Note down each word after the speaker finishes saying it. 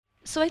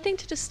So I think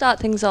to just start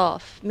things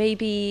off,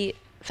 maybe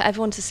for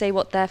everyone to say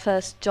what their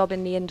first job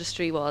in the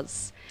industry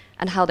was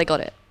and how they got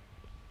it.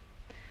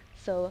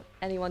 So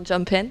anyone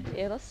jump in,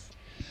 Eros?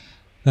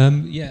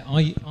 Yeah,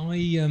 I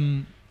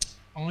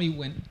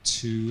went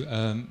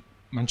to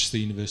Manchester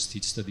University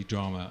to study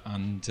drama,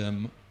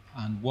 and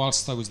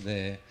whilst I was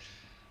there,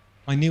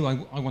 I knew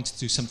I wanted to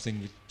do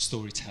something with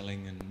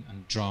storytelling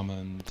and drama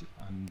and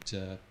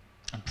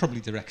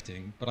probably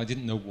directing, but I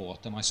didn't know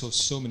what. And I saw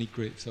so many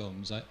great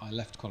films. I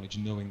left college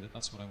knowing that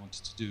that's what I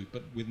wanted to do,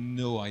 but with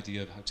no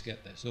idea of how to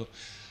get there. So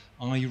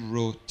I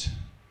wrote.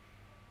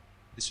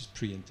 This was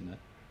pre-internet.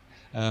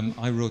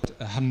 I wrote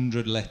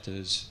 100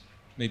 letters,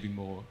 maybe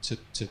more, to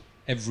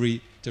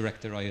every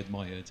director I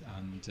admired,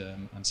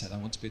 and said I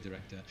want to be a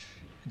director.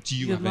 Do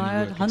you have any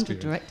admired work 100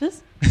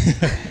 experience?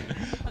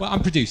 directors? Well,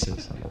 I'm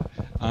producers,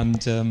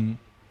 and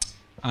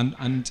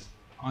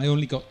I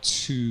only got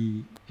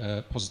two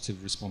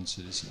positive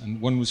responses,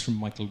 and one was from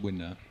Michael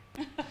Winner,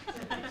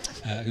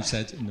 who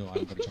said, "No, I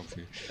haven't got a job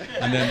for you."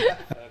 And then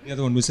the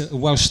other one was a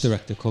Welsh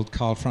director called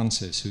Carl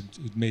Francis,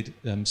 who'd made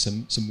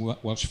some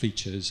Welsh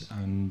features,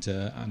 and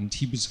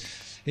he was.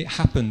 It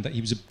happened that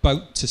he was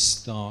about to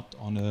start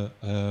on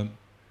a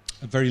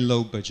very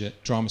low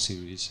budget drama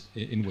series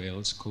in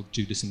Wales called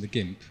Judas and the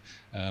Gimp,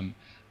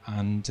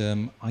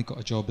 and I got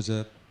a job as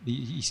a.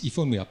 He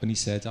phoned me up and he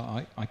said,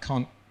 "I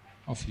can't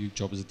offer you a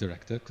job as a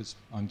director because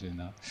I'm doing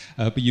that,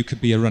 but you could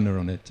be a runner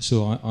on it."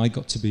 So I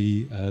got to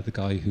be the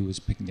guy who was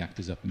picking the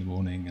actors up in the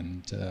morning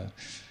and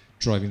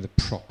driving the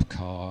prop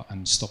car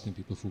and stopping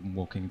people from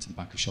walking into the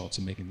back of shots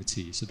and making the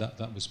tea. So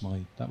that was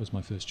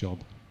my first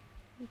job.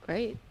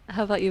 Great.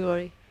 How about you,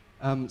 Rory?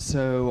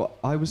 So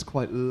I was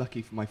quite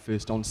lucky for my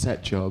first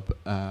on-set job,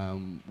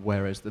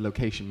 whereas the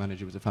location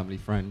manager was a family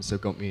friend, so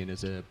got me in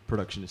as a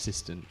production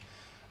assistant.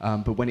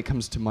 But when it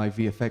comes to my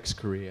VFX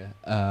career,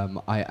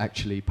 I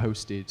actually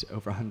posted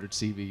over 100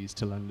 CVs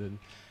to London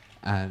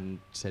and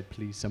said,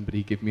 please,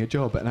 somebody give me a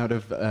job. And out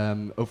of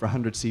over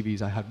 100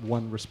 CVs, I had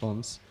one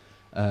response,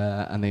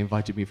 and they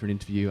invited me for an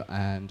interview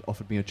and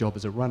offered me a job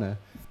as a runner,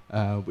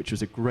 which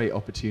was a great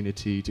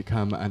opportunity to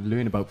come and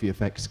learn about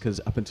VFX,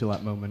 because up until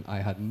that moment, I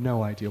had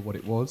no idea what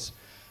it was.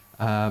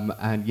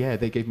 And yeah,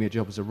 they gave me a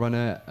job as a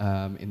runner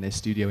in their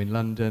studio in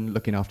London,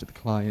 looking after the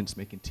clients,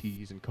 making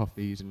teas and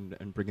coffees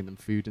and bringing them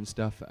food and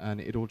stuff,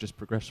 and it all just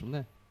progressed from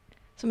there.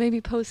 So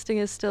maybe posting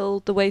is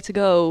still the way to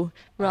go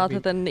rather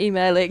than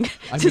emailing.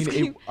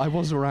 I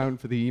was around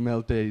for the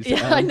email days.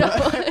 Yeah, I know.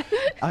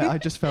 I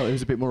just felt it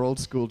was a bit more old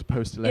school to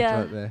post a letter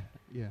out there.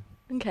 Yeah.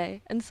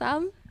 Okay, and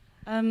Sam?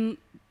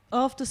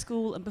 After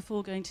school and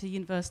before going to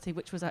university,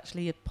 which was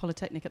actually a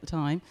polytechnic at the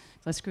time,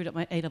 because I screwed up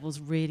my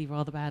A-levels really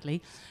rather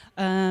badly,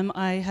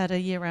 I had a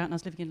year out and I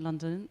was living in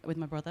London with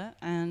my brother,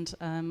 and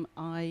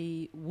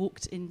I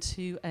walked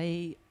into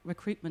a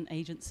recruitment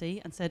agency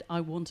and said,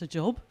 I want a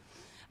job.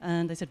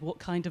 And they said, what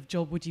kind of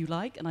job would you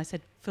like? And I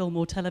said, film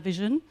or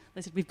television.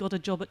 They said, we've got a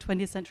job at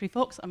 20th Century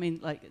Fox. I mean,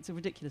 like, it's a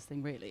ridiculous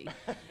thing, really.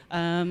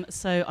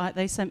 So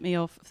they sent me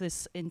off for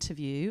this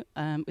interview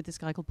with this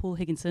guy called Paul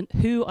Higginson,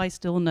 who I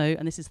still know,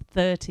 and this is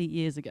 30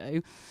 years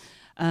ago.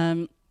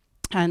 And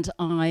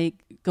I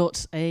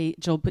got a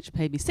job which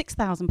paid me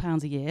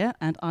 £6,000 a year,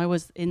 and I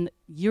was in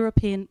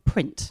European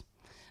print.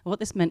 What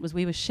this meant was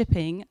we were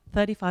shipping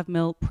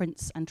 35mm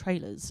prints and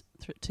trailers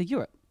to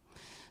Europe.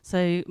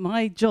 So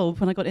my job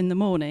when I got in the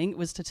morning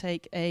was to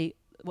take a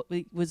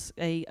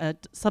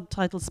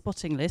subtitle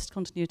spotting list,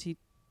 continuity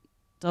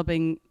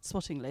dubbing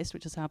spotting list,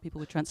 which is how people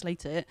would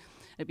translate it.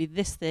 It'd be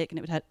this thick and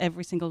it would have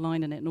every single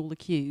line in it and all the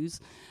cues.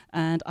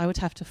 And I would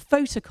have to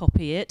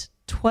photocopy it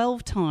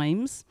 12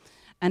 times,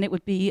 and it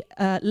would be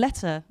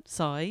letter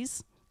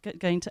size,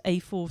 going to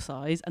A4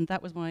 size, and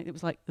that was it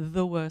was like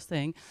the worst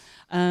thing.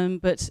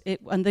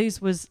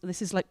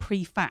 This is like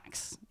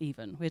pre-fax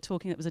even. We're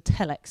talking, it was a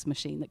telex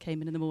machine that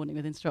came in the morning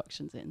with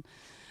instructions in.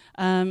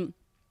 And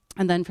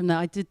then from there,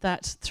 I did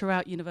that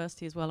throughout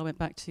university as well. I went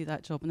back to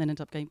that job and then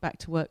ended up going back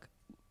to work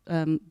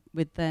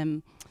with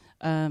them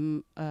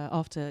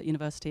after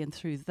university, and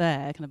through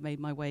there kind of made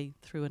my way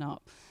through and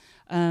up.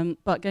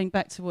 But going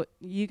back to what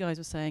you guys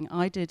were saying,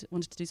 I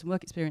wanted to do some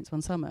work experience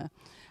one summer,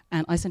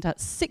 and I sent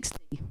out 60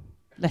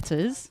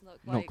 letters.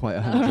 Not quite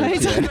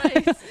 100.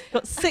 Right.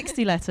 Got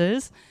 60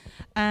 letters,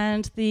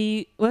 and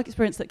the work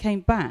experience that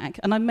came back,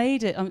 and I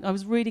made it. I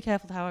was really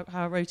careful how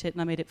I wrote it,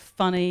 and I made it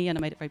funny, and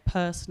I made it very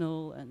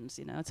personal, and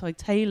so I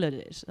tailored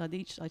it.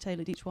 I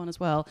tailored each one as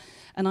well,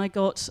 and I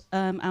got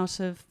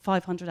out of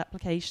 500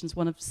 applications,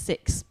 one of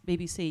 6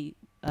 BBC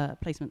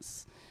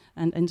placements,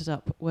 and ended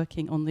up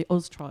working on the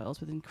Oz trials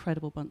with an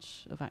incredible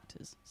bunch of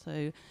actors.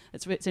 So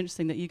it's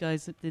interesting that you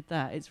guys did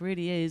that. It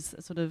really is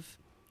a sort of.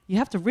 You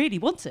have to really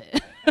want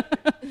it.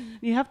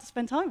 You have to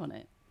spend time on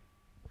it.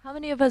 How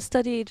many of us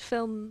studied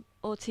film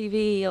or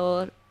TV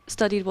or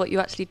studied what you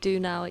actually do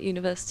now at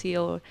university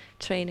or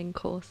training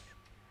course?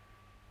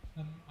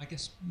 I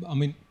guess, I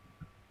mean,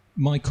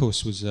 my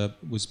course was a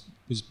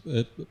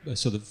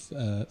sort of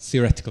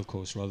theoretical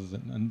course rather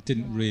than, and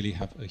didn't really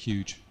have a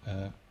huge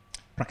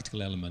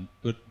practical element.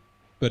 But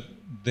but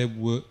there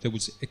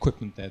was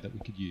equipment there that we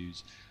could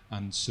use,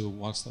 and so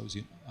whilst I was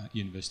at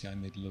university, I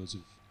made loads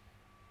of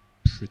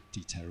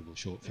pretty terrible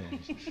short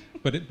films.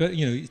 but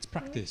it's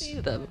practice. See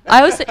them. I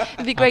always think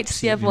it'd be great to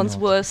see Absolutely everyone's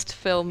not. worst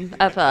film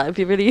ever. It'd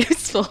be really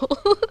useful.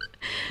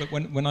 But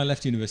when I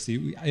left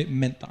university, it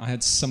meant that I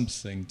had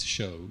something to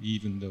show,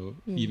 even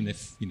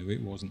if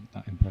it wasn't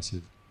that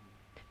impressive.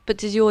 But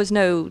did you always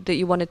know that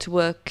you wanted to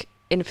work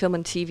in film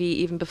and TV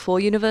even before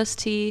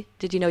university?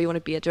 Did you know you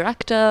wanted to be a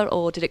director,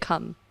 or did it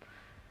come?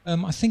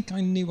 I think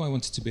I knew I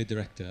wanted to be a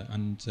director,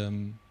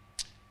 and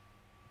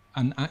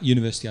at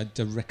university I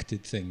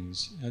directed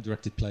things. I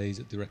directed plays,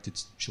 I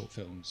directed short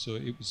films. So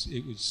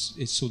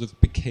it sort of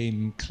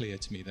became clear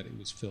to me that it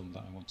was film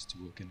that I wanted to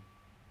work in.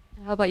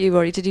 How about you,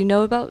 Rory? Did you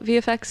know about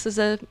VFX as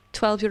a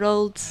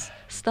 12-year-old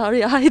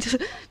starry-eyed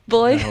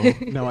boy?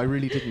 No, I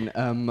really didn't.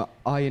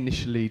 I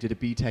initially did a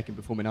BTEC in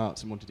Performing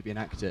Arts and wanted to be an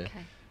actor.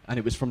 Okay. And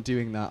it was from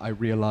doing that I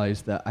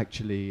realised that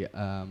actually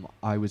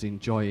I was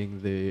enjoying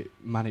the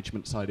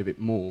management side of it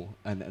more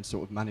and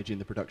sort of managing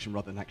the production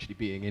rather than actually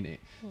being in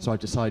it. So I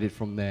decided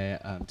from there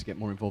to get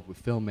more involved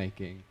with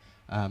filmmaking.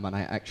 And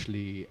I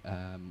actually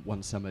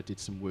one summer did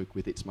some work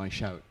with It's My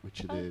Shout,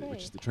 which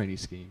is the trainee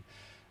scheme.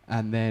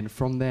 And then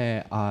from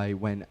there I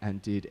went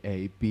and did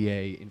a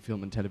BA in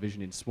film and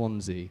television in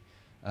Swansea,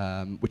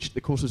 which the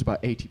course was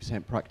about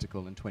 80%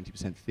 practical and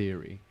 20%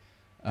 theory.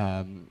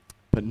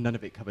 But none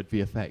of it covered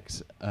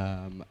VFX.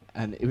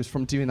 And it was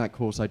from doing that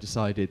course I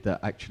decided that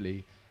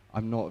actually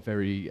I'm not a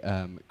very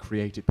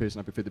creative person.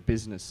 I prefer the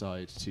business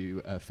side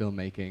to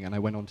filmmaking, and I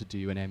went on to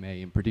do an MA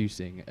in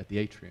producing at the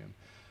Atrium.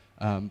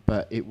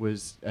 But it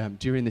was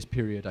during this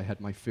period I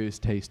had my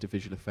first taste of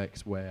visual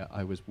effects, where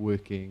I was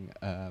working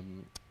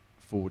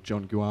for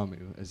John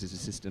Guamu as his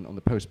assistant on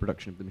the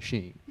post-production of The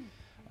Machine.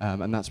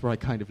 And that's where I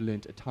kind of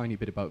learnt a tiny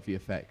bit about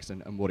VFX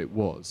and what it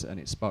was, and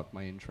it sparked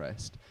my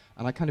interest.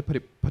 And I kind of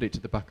put it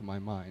to the back of my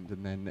mind,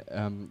 and then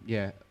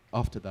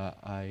after that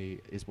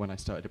is when I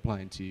started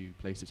applying to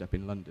places up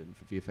in London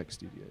for VFX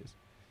studios.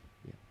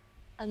 Yeah.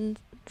 And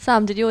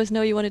Sam, did you always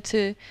know you wanted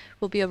to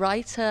be a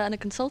writer and a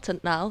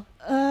consultant now?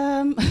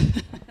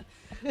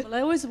 Well,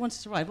 I always wanted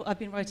to write. Well, I've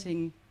been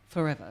writing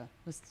forever.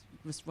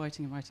 Was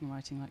writing and writing and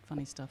writing, like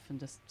funny stuff and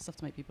just stuff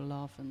to make people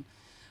laugh.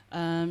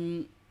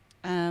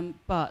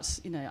 But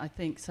I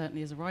think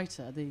certainly as a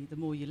writer, the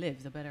more you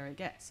live, the better it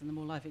gets, and the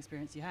more life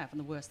experience you have, and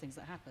the worse things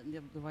that happen,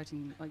 the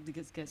writing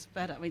gets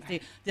better. I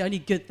mean, the only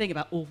good thing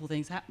about awful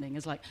things happening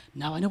is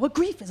now I know what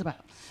grief is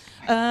about.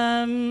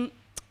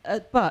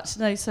 But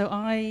no, so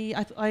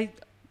I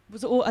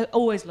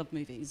always loved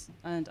movies,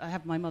 and I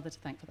have my mother to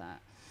thank for that.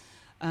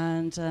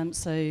 And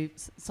so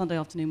Sunday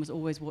afternoon was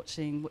always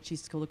watching what she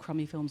used to call the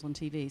crummy films on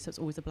TV. So it's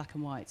always the black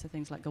and white. So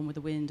things like Gone with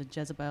the Wind and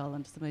Jezebel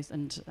and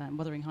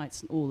Wuthering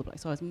Heights and all the black.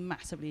 So I was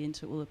massively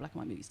into all the black and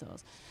white movie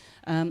stars.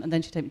 And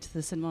then she'd take me to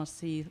the cinema to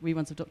see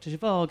reruns of Dr.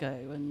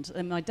 Zhivago. And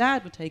my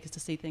dad would take us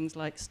to see things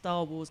like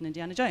Star Wars and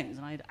Indiana Jones.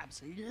 And I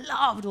absolutely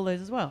loved all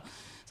those as well.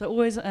 So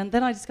always, and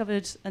then I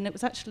discovered, and it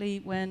was actually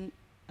when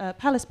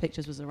Palace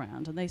Pictures was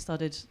around, and they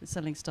started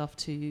selling stuff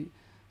to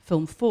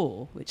Film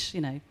 4, which,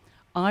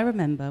 I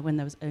remember when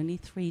there was only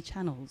 3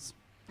 channels.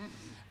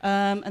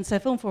 And so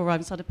Film 4 arrived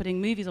and started putting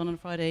movies on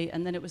Friday,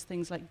 and then it was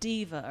things like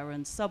Diva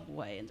and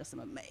Subway and just some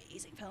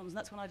amazing films. And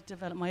that's when I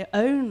developed my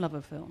own love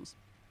of films.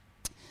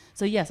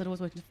 So yes, I'd always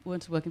wanted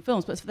to work in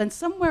films, but then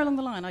somewhere along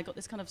the line I got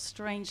this kind of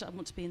strange I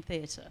want to be in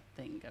theatre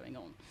thing going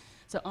on.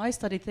 So I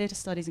studied theatre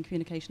studies and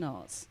communication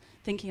arts,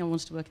 thinking I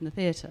wanted to work in the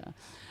theatre.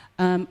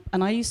 And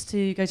I used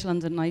to go to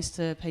London and I used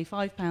to pay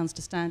 £5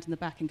 to stand in the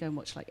back and go and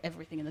watch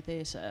everything in the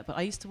theatre. But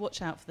I used to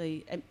watch out for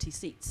the empty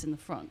seats in the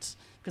front,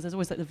 because there's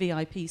always the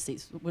VIP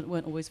seats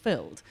weren't always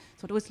filled.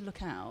 So I'd always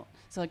look out.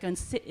 So I'd go and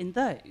sit in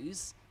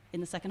those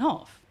in the second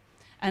half.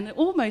 And it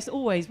almost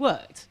always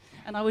worked.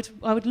 And I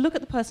would look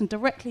at the person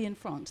directly in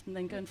front and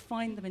then go and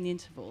find them in the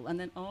interval and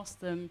then ask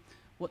them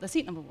what their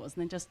seat number was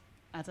and then just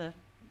add a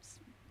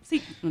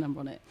seat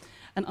number on it.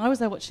 And I was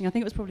there watching, I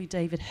think it was probably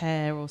David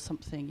Hare or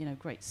something,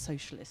 great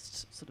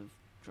socialist sort of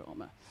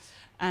drama.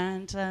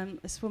 And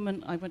this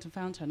woman, I went and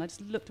found her, and I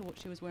just looked at what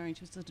she was wearing.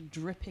 She was sort of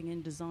dripping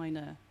in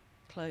designer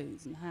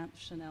clothes and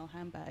Chanel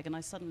handbag. And I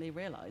suddenly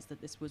realised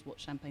that this was what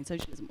Champagne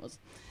Socialism was.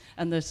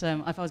 And that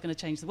if I was going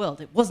to change the world,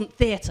 it wasn't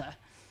theatre.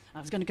 I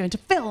was going to go into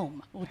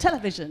film or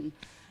television.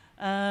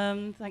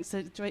 Thanks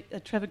to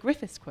Trevor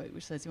Griffiths' quote,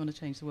 which says, "You want to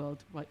change the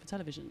world, write for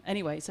television."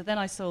 Anyway, so then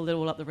I sold it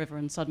all up the river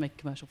and started making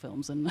commercial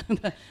films, and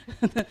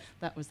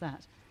that was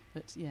that.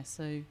 But yeah,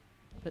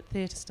 but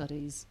theatre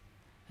studies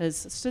has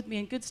stood me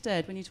in good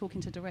stead when you're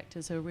talking to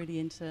directors who are really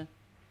into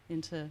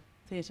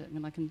theatre,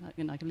 and I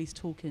can at least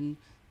talk in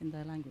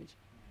their language.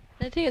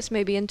 I think it's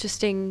maybe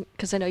interesting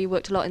because I know you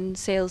worked a lot in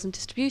sales and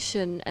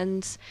distribution,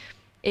 and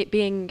it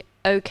being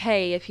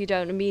okay if you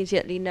don't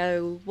immediately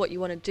know what you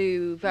want to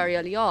do very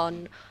early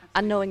on,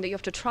 and knowing that you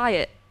have to try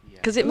it,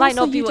 because it might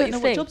not be what you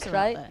think,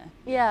 right?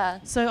 Yeah.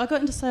 So I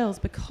got into sales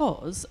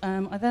because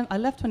I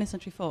left 20th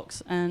Century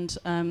Fox and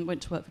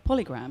went to work for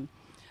Polygram,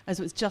 as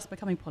it was just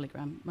becoming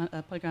Polygram.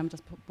 Polygram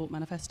just bought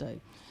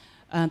Manifesto.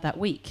 that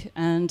week.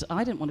 And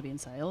I didn't want to be in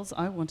sales.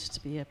 I wanted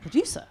to be a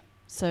producer.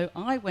 So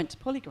I went to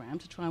Polygram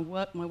to try and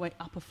work my way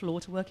up a floor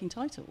to working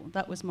title.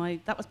 That was my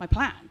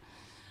plan.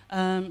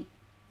 And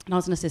I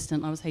was an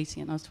assistant. I was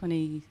hating it. I was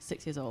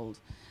 26 years old.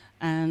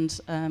 And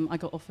I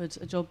got offered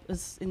a job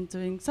in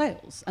doing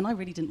sales. And I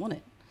really didn't want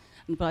it.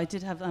 But I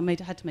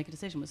had to make a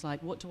decision. It was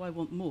like, what do I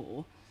want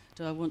more?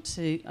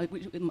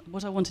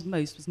 What I wanted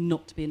most was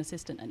not to be an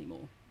assistant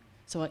anymore.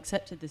 So I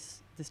accepted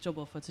this job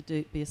offer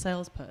to be a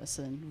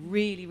salesperson,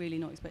 really, really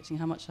not expecting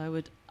how much I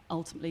would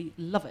ultimately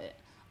love it.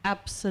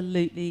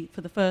 Absolutely,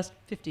 for the first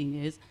 15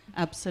 years,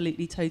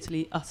 absolutely,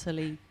 totally,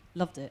 utterly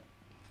loved it.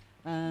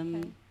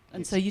 And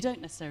so you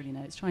don't necessarily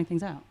know. It's trying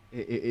things out.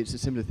 It's a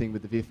similar thing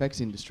with the VFX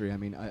industry. I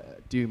mean,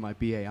 doing my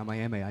BA and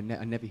my MA, I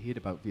never heard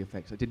about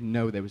VFX. I didn't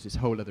know there was this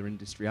whole other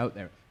industry out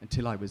there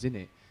until I was in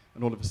it.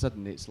 And all of a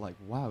sudden, it's like,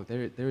 wow,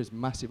 there is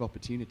massive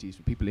opportunities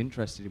for people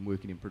interested in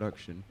working in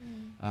production.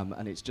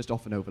 And it's just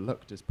often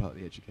overlooked as part of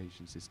the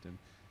education system.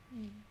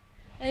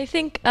 I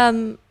think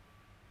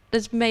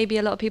there's maybe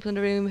a lot of people in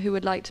the room who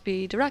would like to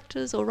be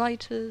directors or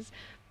writers.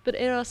 But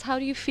Eros, how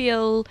do you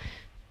feel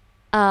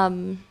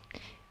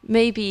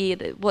maybe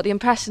what the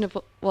impression of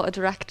what a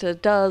director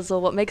does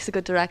or what makes a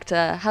good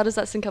director, how does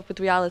that sync up with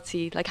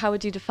reality? Like, how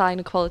would you define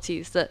the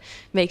qualities that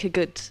make a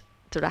good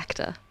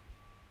director?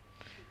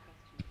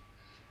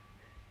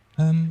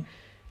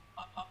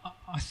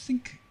 I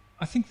think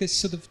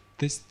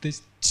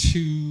there's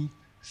two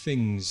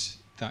things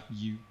that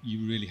you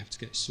really have to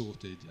get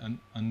sorted,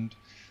 and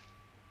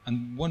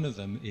one of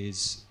them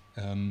is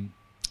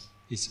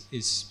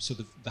sort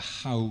of the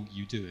how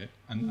you do it,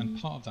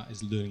 and part of that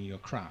is learning your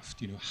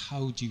craft. You know,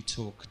 how do you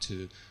talk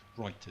to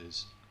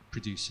writers,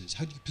 producers?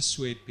 How do you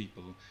persuade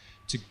people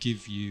to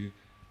give you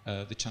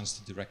the chance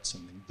to direct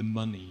something, the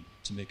money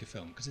to make a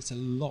film, because it's a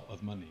lot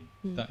of money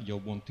that you're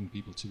wanting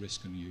people to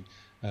risk on you.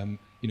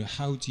 You know,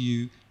 how do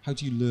you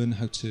learn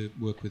how to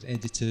work with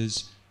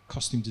editors,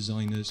 costume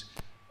designers?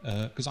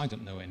 Because I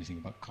don't know anything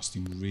about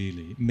costume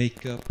really,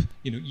 makeup.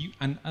 You know,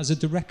 and as a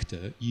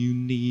director, you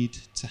need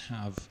to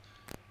have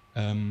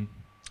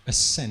a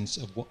sense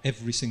of what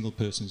every single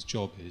person's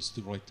job is: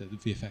 the writer, the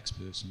VFX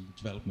person,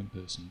 the development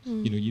person.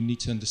 You know, you need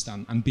to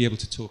understand and be able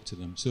to talk to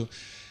them. So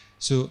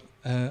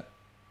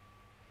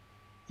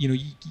you know,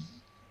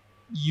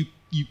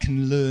 you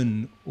can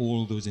learn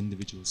all those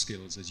individual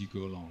skills as you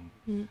go along.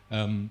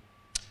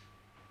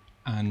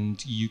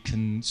 And you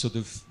can sort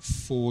of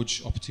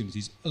forge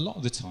opportunities. A lot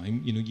of the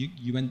time, you know,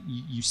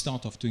 you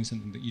start off doing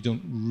something that you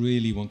don't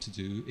really want to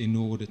do in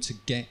order to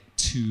get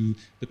to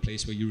the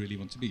place where you really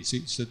want to be.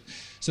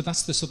 So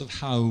that's the sort of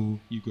how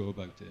you go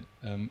about it,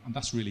 and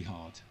that's really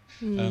hard.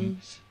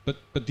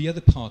 But the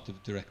other part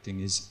of directing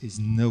is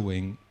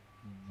knowing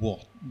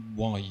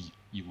why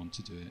you want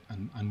to do it,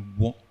 and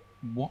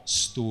what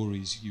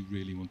stories you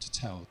really want to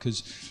tell.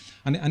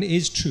 And it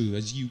is true,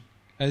 as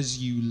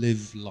you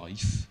live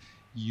life,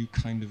 you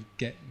kind of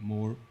get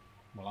more,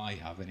 well, I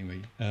have anyway,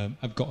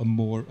 I've got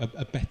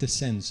a better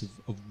sense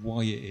of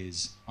why it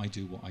is I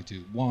do what I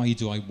do. Why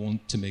do I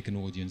want to make an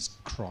audience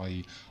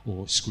cry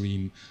or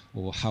scream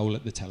or howl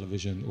at the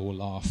television or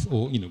laugh,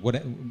 or, you know,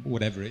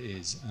 whatever it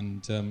is.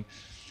 And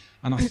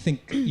I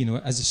think, you know,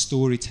 as a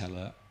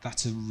storyteller,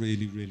 that's a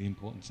really, really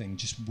important thing.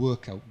 Just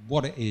work out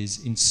what it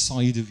is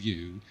inside of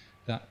you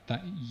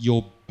that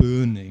you're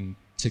burning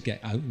to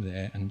get out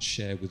there and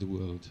share with the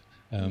world.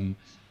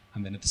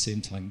 And then at the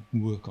same time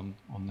work on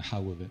the how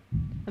of it.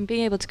 And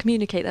being able to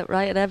communicate that,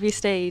 right, at every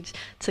stage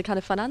to kind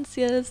of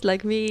financiers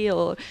like me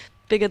or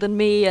bigger than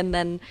me, and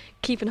then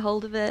keeping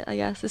hold of it, I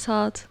guess, is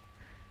hard.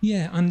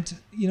 Yeah, and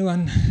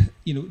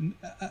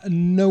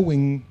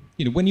knowing,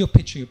 you know, when you're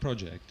pitching a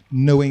project,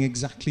 knowing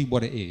exactly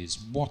what it is,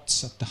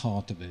 what's at the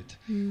heart of it,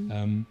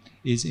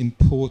 is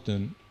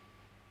important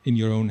in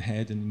your own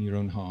head and in your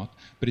own heart,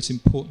 but it's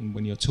important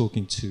when you're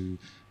talking to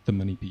the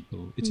money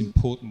people. It's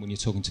important when you're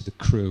talking to the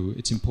crew.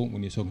 It's important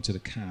when you're talking to the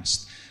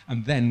cast.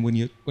 And then when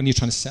you're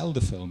trying to sell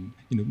the film,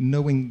 you know,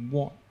 knowing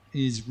what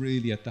is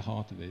really at the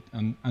heart of it,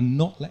 and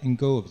not letting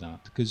go of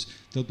that, because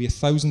there'll be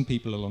 1,000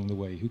 people along the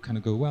way who kind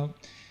of go, well,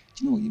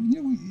 you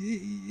know,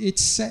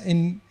 it's set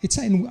in.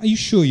 Are you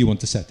sure you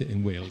want to set it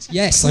in Wales?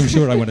 Yes, I'm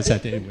sure I want to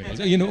set it in Wales.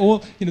 You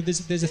know,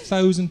 there's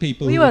 1,000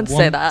 people we who won't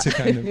say want that. to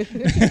kind of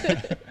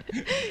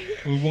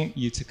we want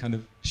you to kind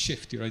of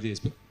shift your ideas,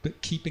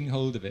 but keeping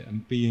hold of it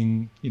and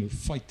being, you know,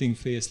 fighting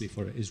fiercely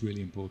for it is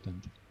really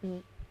important.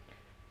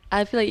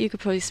 I feel like you could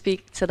probably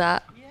speak to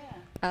that.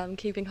 Yeah.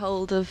 Keeping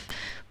hold of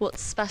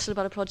what's special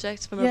about a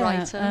project from a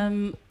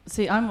writer.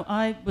 See,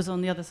 I was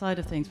on the other side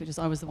of things, which is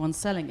I was the one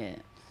selling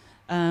it.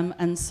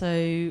 And so,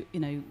 you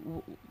know,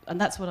 and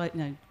that's what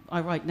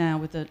I write now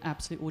with an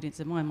absolute audience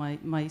in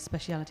mind. My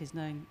speciality is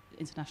knowing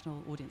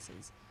international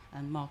audiences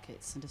and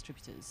markets and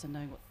distributors, and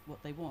knowing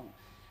what they want.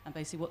 And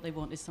basically what they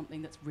want is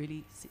something that's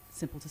really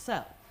simple to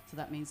sell. So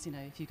that means, you know,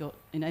 if you've got,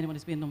 you know, anyone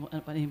who's been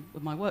on any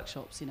of my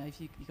workshops, you know,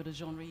 if you've got a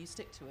genre, you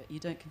stick to it. You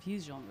don't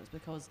confuse genres,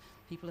 because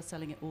people are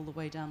selling it all the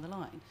way down the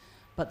line.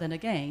 But then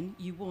again,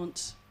 you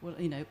want, well,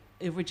 you know,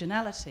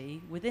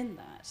 originality within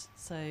that.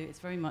 So it's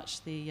very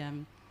much the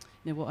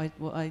you know,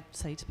 what I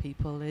say to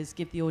people is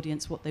give the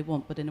audience what they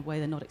want, but in a way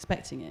they're not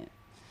expecting it.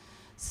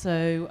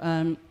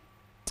 So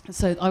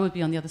so I would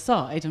be on the other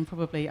side,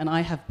 and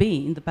I have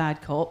been the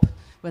bad cop,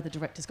 where the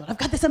director's gone, I've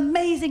got this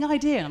amazing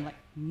idea, and I'm like,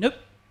 nope.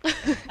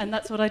 And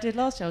that's what I did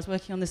last year. I was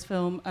working on this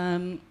film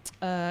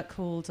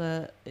called,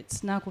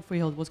 it's now called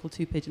Freehold, it was called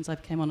Two Pigeons. I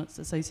came on as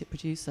associate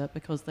producer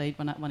because they'd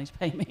run out of money to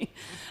pay me.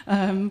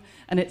 And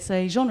it's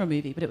a genre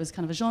movie, but it was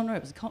kind of a genre,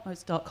 it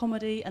was dark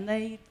comedy, and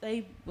it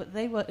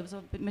was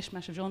a bit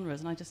mishmash of genres,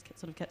 and I just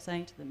sort of kept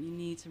saying to them, you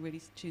need to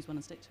really choose one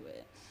and stick to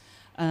it.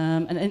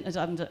 And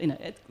you know,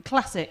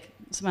 classic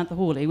Samantha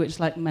Hawley, which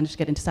like managed to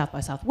get into South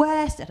by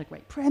Southwest, had a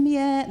great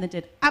premiere, and they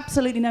did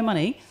absolutely no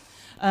money.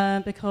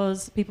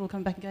 Because people were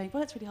coming back and going,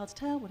 well, it's really hard to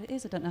tell what it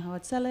is. I don't know how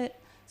I'd sell it.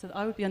 So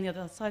I would be on the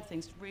other side of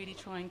things, really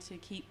trying to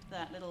keep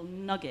that little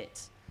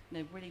nugget, you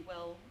know, really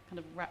well kind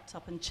of wrapped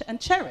up and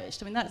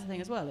cherished. I mean, that's the thing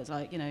as well. It's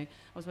like, you know, I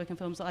was working on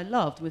films that I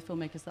loved with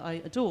filmmakers that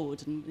I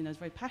adored, and you know, I was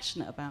very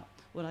passionate about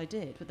what I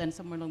did. But then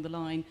somewhere along the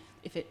line,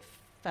 if it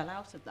fell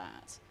out of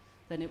that,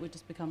 then it would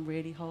just become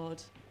really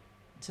hard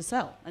to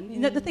sell. And you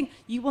know, the thing,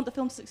 you want the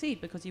film to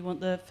succeed because you want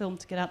the film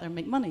to get out there and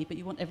make money, but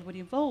you want everybody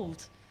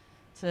involved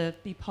to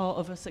be part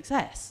of a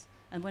success,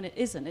 and when it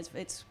isn't,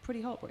 it's pretty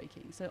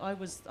heartbreaking. So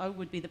I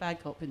would be the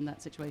bad cop in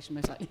that situation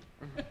most likely.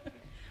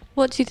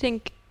 What do you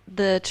think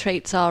the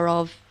traits are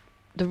of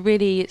the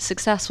really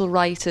successful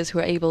writers who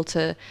are able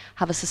to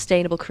have a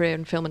sustainable career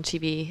in film and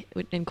TV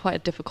in quite a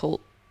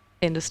difficult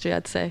industry,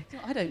 I'd say?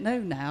 I don't know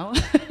now.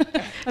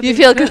 You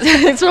feel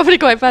it's probably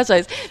quite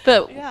precise,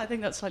 but yeah, I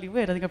think that's slightly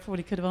weird. I think I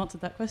probably could have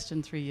answered that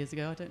question 3 years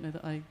ago. I don't know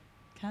that I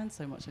can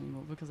so much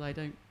anymore because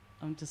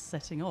I'm just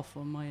setting off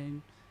on my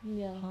own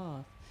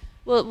path.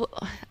 Well,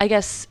 I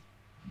guess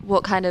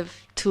what kind of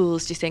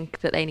tools do you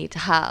think that they need to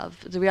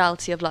have? The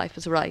reality of life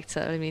as a writer,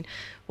 I mean,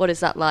 what is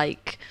that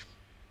like?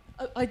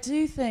 I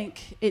do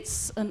think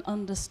it's an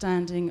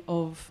understanding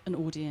of an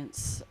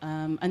audience,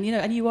 and you know,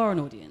 and you are an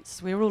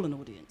audience. We're all an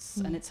audience,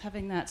 and it's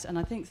having that. And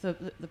I think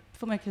the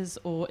filmmakers,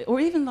 or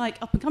even like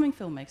up and coming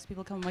filmmakers,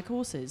 people come on my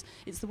courses.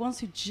 It's the ones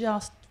who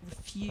just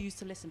refuse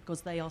to listen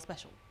because they are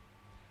special.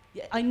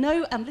 Yeah, I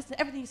know I'm listening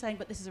to everything you're saying,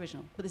 but this is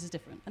original, but this is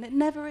different. And it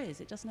never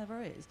is. It just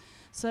never is.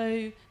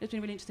 So it's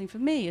been really interesting for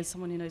me as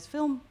someone who knows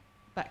film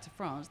back to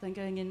France, then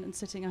going in and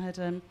sitting. I had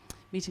a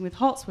meeting with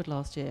Hartswood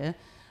last year,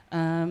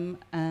 and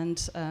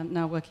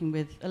now working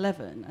with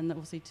 11, and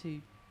obviously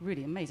two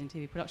really amazing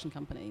TV production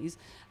companies.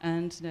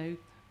 And you know,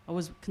 I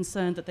was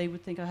concerned that they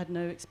would think I had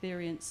no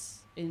experience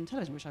in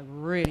television, which I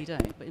really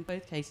don't. But in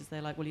both cases,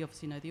 they're like, well, you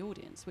obviously know the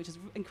audience, which is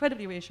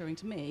incredibly reassuring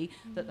to me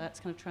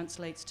that kind of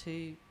translates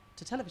to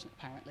television,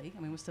 apparently. I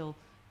mean, we're still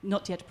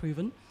not yet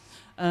proven.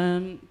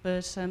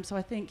 So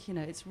I think, you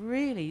know, it's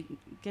really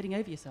getting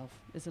over yourself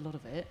is a lot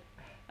of it.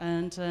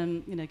 And,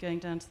 you know, going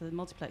down to the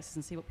multiplexes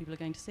and see what people are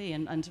going to see,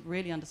 and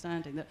really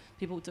understanding that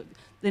people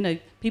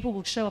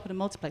will show up at a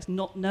multiplex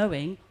not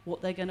knowing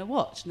what they're going to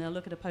watch, and they'll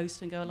look at a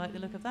poster and go, I like the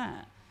look of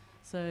that.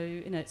 So,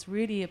 you know, it's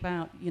really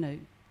about, you know,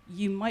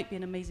 you might be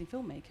an amazing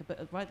filmmaker,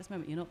 but right at this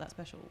moment, you're not that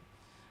special.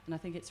 And I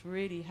think it's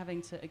really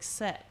having to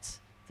accept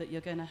that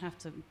you're going to have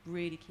to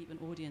really keep an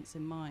audience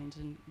in mind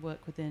and work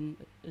within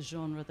a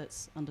genre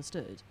that's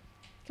understood.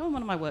 Come on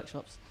one of my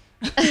workshops.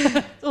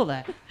 It's all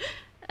there.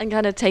 And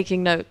kind of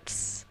taking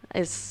notes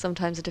is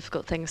sometimes a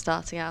difficult thing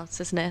starting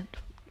out, isn't it?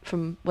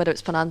 From whether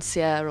it's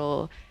financier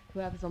or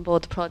whoever's on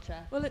board the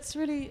project. Well, it's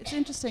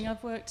interesting.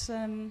 I've worked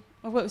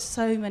with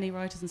so many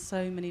writers and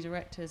so many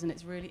directors, and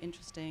it's really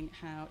interesting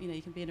how, you know,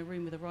 you can be in a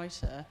room with a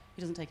writer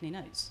who doesn't take any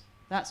notes.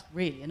 That's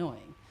really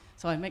annoying.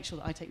 So I make sure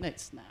that I take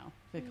notes now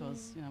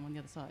because you know, I'm on the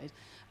other side.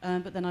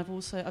 But then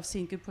I've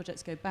seen good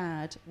projects go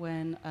bad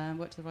when I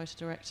worked with the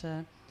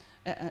writer-director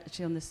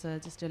actually on this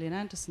Gillian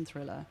Anderson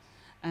thriller.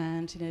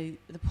 And, you know,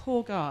 the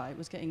poor guy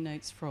was getting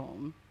notes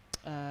from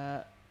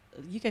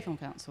UK Film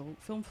Council,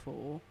 Film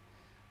 4,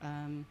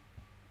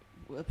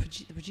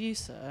 the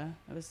producer,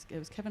 it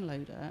was Kevin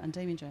Loader and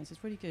Damien Jones.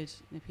 It's really good,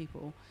 you know,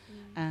 people.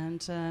 And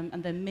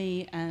then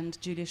me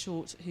and Julia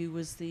Short, who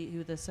were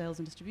the sales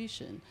and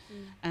distribution.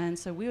 And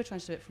so we were trying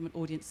to do it from an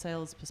audience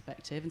sales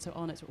perspective, and so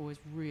our notes were always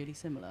really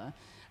similar.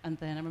 And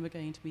then I remember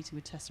going into a meeting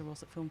with Tessa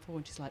Ross at Film 4,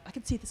 and she's like, I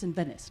can see this in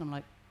Venice. And I'm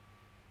like,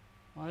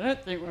 I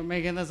don't think we're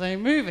making the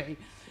same movie.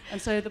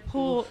 And so the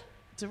poor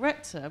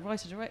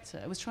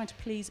writer-director, was trying to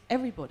please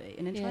everybody.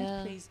 And in trying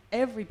to please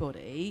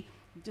everybody,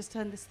 just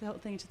turned this whole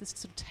thing into this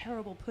sort of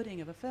terrible pudding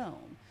of a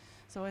film.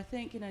 So I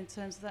think, you know, in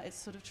terms of that, it's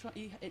sort of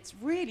it's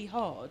really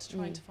hard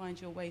trying to find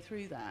your way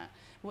through that.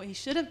 What he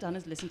should have done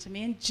is listen to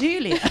me and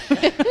Julia,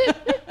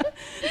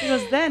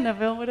 because then the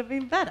film would have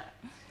been better.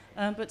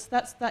 But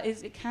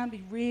it can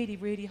be really,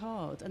 really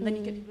hard, and then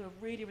you get people who are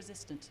really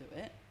resistant to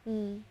it.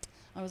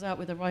 I was out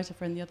with a writer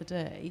friend the other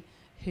day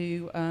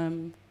who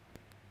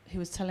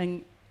was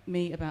telling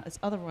me about this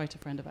other writer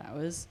friend of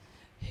ours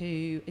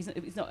who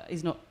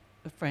he's not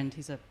a friend,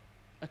 he's a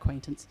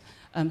acquaintance,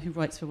 who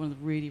writes for one of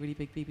the really, really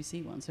big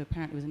BBC ones. So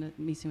apparently was in a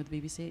meeting with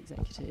the BBC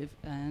executive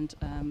and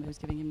who was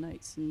giving him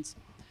notes and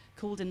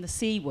called him the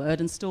C word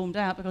and stormed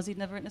out because he'd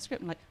never written a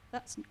script. I'm like,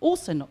 that's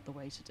also not the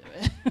way to do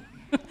it.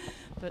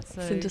 But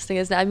so It's interesting,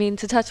 isn't it? I mean,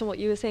 to touch on what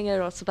you were saying,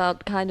 Eros,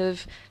 about kind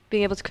of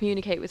being able to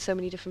communicate with so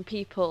many different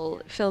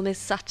people, film is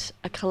such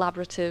a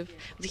collaborative,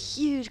 it's a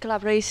huge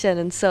collaboration,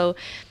 and so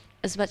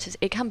as much as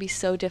it can be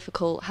so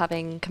difficult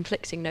having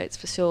conflicting notes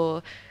for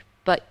sure,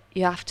 but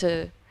you have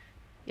to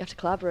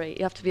collaborate,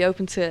 you have to be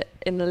open to it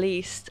in the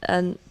least.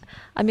 And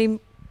I mean,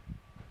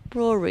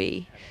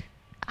 Rory,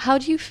 how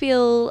do you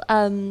feel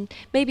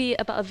maybe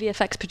about a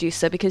VFX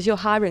producer, because you're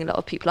hiring a lot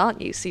of people,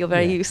 aren't you? So you're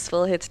very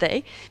useful here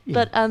today.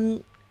 Yeah.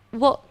 But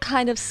what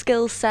kind of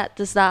skill set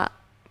does that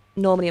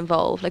normally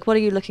involve? Like, what are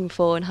you looking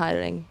for in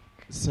hiring?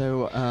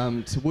 So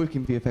to work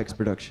in VFX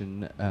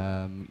production,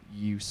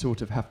 you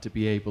sort of have to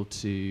be able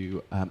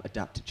to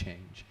adapt to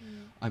change.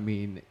 I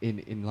mean,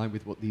 in line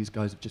with what these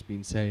guys have just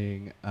been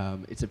saying,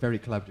 it's a very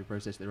collaborative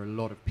process. There are a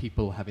lot of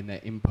people having their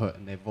input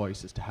and their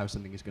voice as to how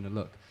something is going to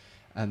look.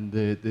 And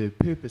the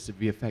purpose of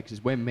VFX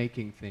is we're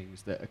making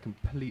things that are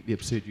completely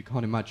absurd. You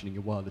can't imagine in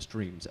your wildest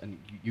dreams. And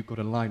you've got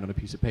a line on a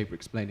piece of paper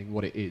explaining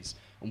what it is.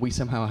 And we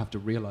somehow have to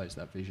realize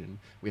that vision.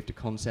 We have to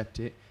concept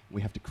it.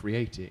 We have to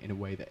create it in a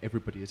way that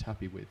everybody is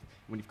happy with.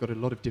 When you've got a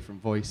lot of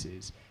different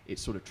voices,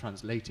 it's sort of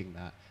translating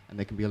that. And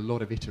there can be a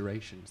lot of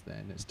iterations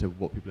then as to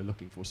what people are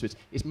looking for. So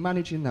it's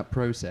managing that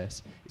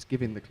process. It's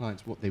giving the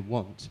clients what they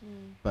want,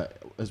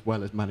 but as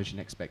well as managing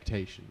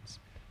expectations.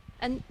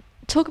 And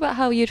talk about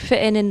how you'd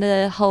fit in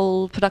the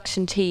whole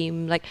production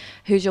team. Like,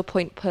 who's your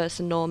point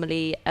person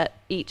normally at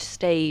each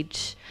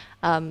stage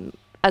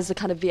as a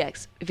kind of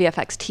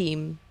VFX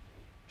team?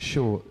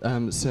 Sure.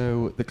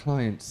 So the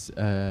clients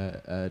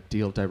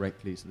deal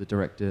directly, so the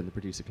director and the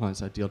producer client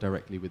side deal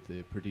directly with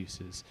the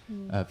producers,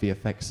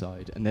 VFX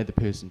side, and they're the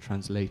person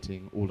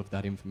translating all of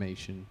that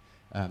information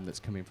that's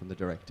coming from the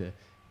director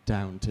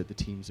down to the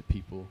teams of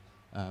people.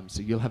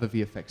 So you'll have a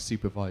VFX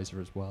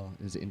supervisor as well,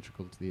 is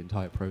integral to the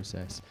entire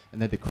process,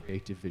 and they're the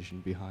creative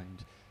vision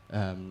behind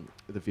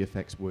the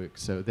VFX work.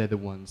 So they're the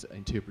ones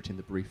interpreting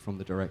the brief from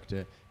the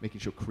director, making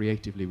sure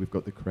creatively we've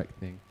got the correct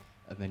thing.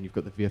 And then you've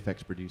got the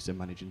VFX producer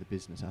managing the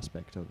business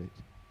aspect of it.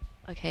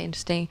 Okay,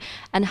 interesting.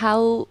 And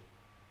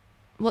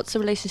what's the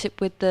relationship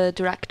with the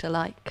director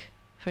like,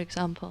 for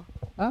example?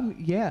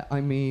 Yeah,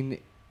 I mean,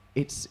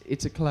 it's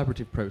a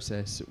collaborative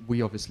process.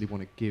 We obviously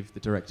want to give the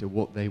director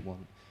what they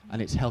want,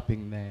 and it's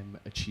helping them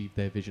achieve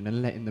their vision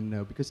and letting them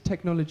know, because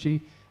technology,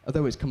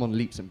 although it's come on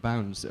leaps and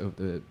bounds over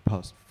the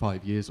past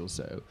 5 years or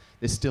so,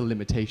 there's still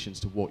limitations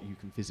to what you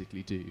can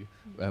physically do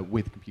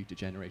with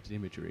computer-generated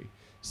imagery.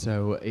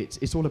 So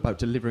it's all about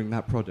delivering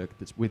that product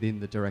that's within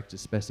the director's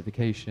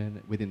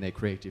specification, within their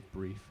creative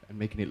brief, and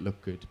making it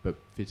look good, but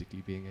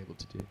physically being able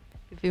to do.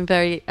 You've been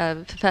very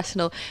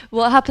professional.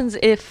 What happens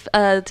if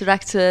a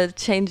director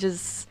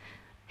changes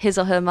his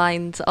or her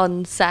mind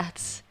on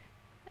set,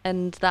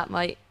 and that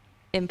might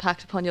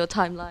impact upon your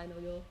timeline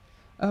or your...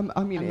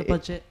 I mean, and the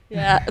budget.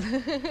 Yeah.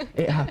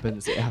 It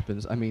happens. It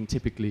happens. I mean,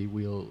 typically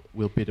we'll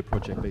bid a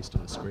project based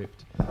on a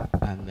script,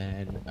 and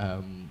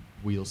then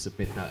we'll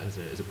submit that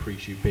as a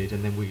pre-shoot bid,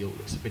 and then we'll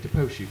submit a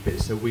post-shoot bid.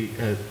 So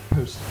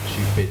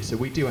post-shoot bid. So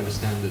we do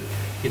understand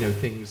that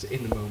things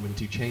in the moment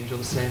do change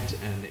on set,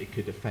 and it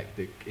could affect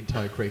the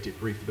entire creative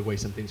brief, the way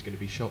something's going to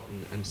be shot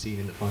and seen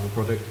in the final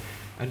product.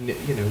 And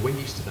we're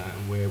used to that,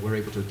 and we're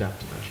able to adapt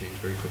to that change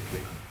very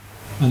quickly.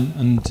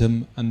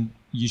 And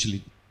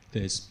usually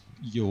there's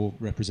your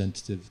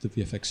representative, the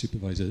VFX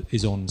supervisor,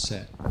 is on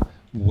set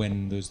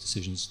when those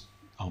decisions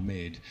are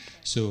made.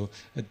 So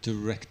a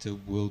director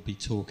will be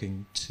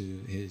talking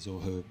to his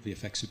or her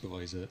VFX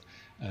supervisor,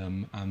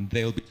 and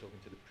they'll be talking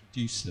to the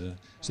producer.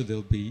 So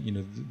there'll be,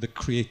 the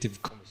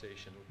creative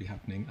conversation will be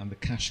happening, and the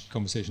cash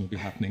conversation will be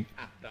happening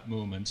at that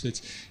moment. So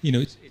it's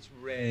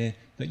rare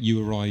that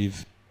you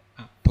arrive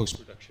at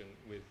post-production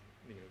with,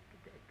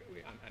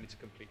 and it's a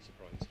complete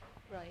surprise.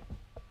 Right.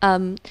 I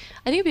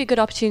think it'd be a good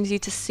opportunity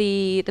to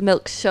see the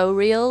Milk show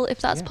reel, if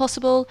that's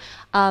possible.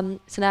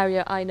 It's an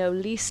area I know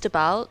least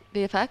about,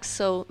 VFX,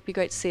 so it'd be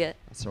great to see it.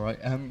 That's all right.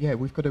 Yeah,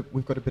 we've got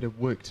a bit of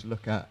work to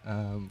look at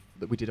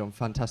that we did on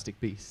Fantastic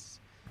Beasts.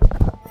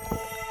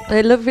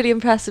 It looked really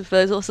impressive, but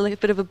it was also like a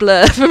bit of a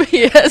blur for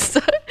me,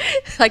 so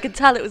I could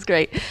tell it was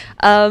great.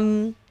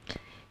 I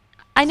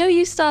know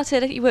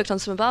you worked on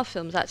some of our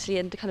films actually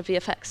in the kind of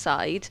VFX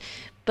side,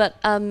 but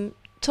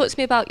talk to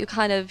me about your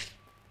kind of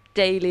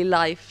daily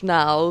life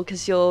now,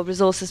 because you're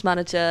resources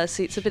manager,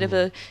 so it's a bit of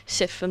a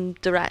shift from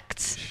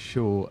direct.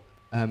 Sure.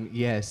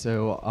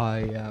 So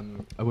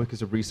I work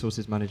as a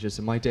resources manager,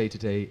 so my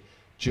day-to-day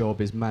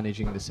job is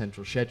managing the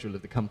central schedule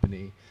of the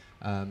company,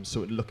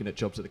 sort of looking at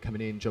jobs that are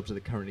coming in, jobs that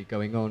are currently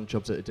going on,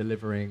 jobs that are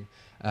delivering,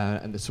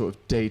 and the sort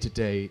of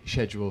day-to-day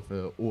schedule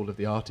for all of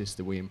the artists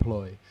that we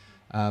employ.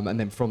 And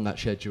then from that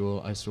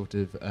schedule, I sort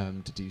of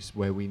deduce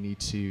where we need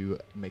to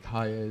make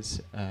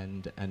hires,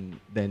 and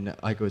then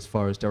I go as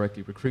far as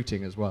directly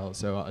recruiting as well.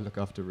 So I look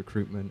after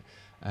recruitment,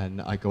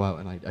 and I go out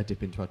and I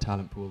dip into our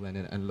talent pool then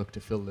and look to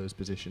fill those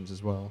positions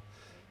as well.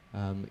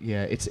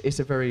 It's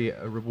a very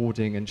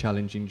rewarding and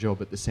challenging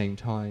job at the same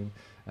time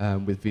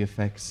with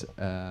VFX.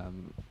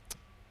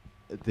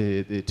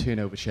 the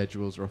turnover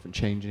schedules are often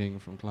changing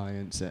from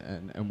clients,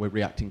 and we're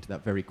reacting to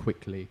that very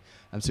quickly.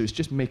 And so it's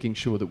just making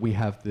sure that we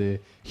have the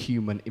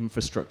human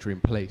infrastructure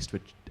in place to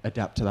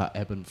adapt to that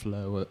ebb and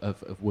flow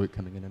of work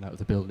coming in and out of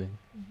the building.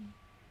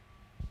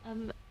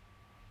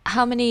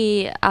 How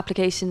many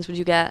applications would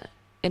you get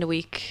in a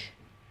week?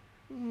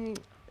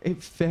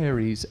 It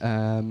varies.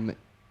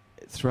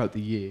 Throughout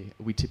the year,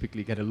 we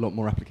typically get a lot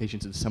more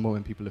applications in the summer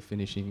when people are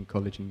finishing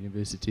college and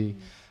university.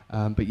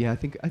 But yeah, I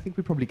think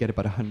we probably get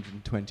about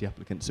 120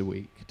 applicants a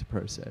week to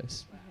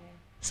process.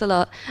 It's a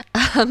lot.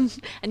 And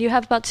you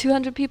have about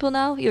 200 people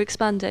now? You're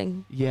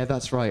expanding? Yeah,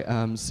 that's right.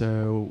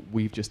 So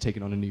we've just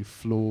taken on a new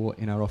floor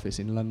in our office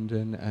in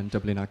London and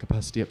doubling our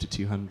capacity up to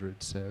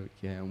 200. So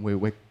yeah, and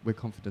we're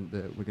confident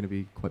that we're going to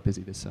be quite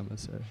busy this summer.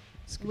 So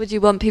it's good. Would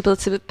you want people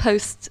to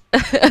post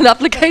an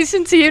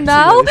application to you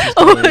now?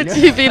 Or would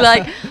you be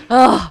like,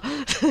 oh?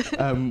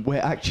 We're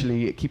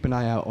actually, keep an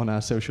eye out on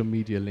our social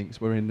media links.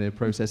 We're in the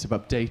process of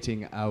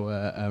updating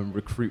our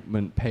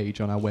recruitment page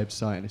on our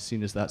website, and as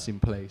soon as that's in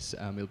place,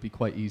 it'll be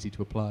quite easy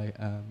to apply.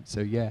 So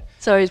yeah.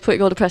 Sorry, it's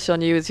putting all the pressure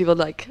on you as you were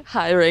like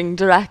hiring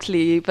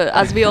directly, but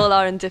as we all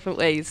are in different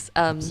ways.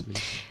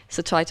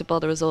 So try to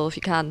bother us all if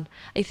you can.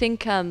 I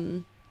think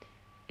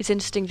it's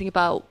interesting to think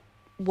about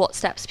what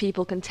steps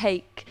people can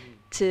take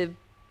to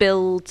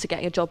build to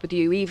getting a job with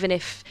you, even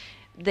if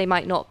they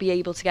might not be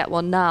able to get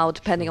one now,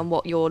 depending on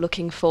what you're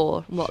looking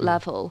for, and what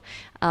level.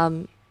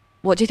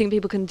 What do you think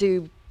people can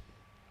do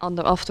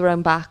off their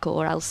own back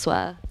or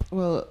elsewhere?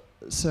 Well,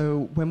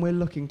 so when we're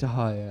looking to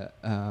hire,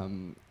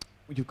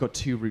 you've got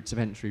two routes of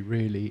entry,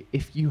 really.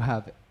 If you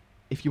want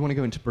to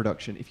go into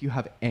production, if you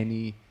have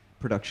any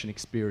production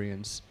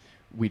experience,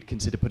 we'd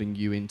consider putting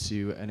you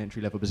into an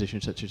entry-level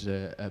position such as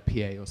a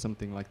PA or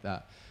something like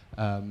that.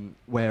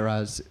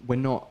 Whereas we're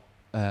not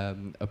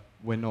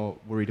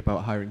worried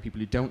about hiring people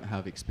who don't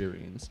have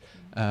experience,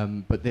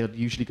 but they'll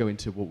usually go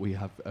into what we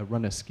have a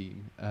runner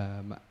scheme.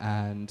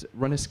 And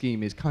runner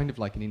scheme is kind of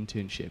like an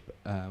internship.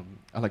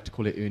 I like to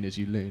call it earn as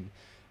you learn.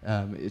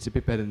 It's a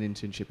bit better than an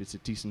internship. It's a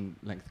decent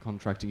length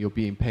contract, and you're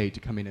being paid to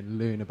come in and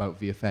learn about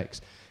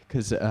VFX.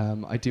 Because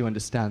I do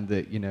understand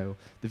that, you know,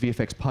 the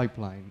VFX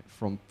pipeline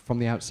from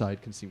the outside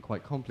can seem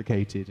quite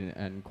complicated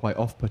and quite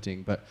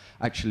off-putting, but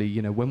actually,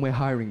 you know, when we're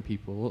hiring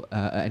people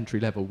at entry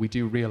level, we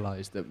do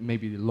realize that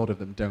maybe a lot of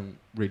them don't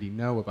really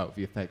know about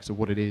VFX or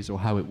what it is or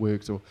how it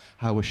works or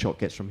how a shot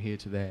gets from here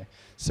to there.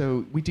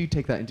 So we do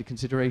take that into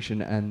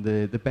consideration, and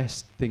the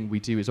best thing we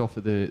do is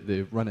offer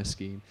the runner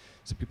scheme.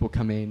 So people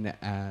come in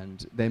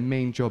and their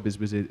main job is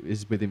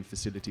within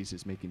facilities,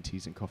 is making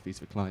teas and coffees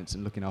for clients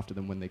and looking after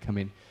them when they come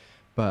in.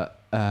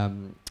 But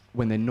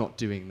when they're not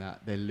doing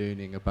that, they're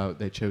learning about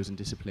their chosen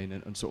discipline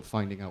and sort of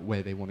finding out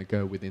where they want to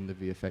go within the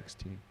VFX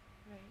team.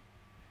 Right.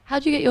 How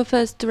did you get your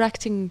first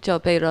directing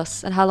job,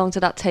 Euros, and how long did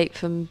that take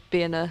from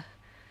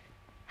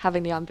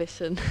having the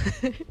ambition?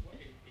 In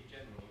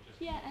general,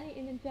 just yeah,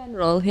 anything in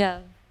general, yeah.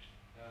 Is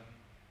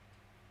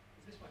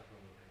this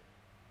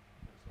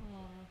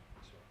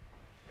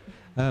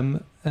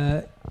microphone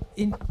okay?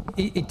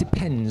 It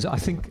depends. I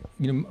think,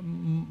 you know,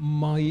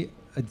 my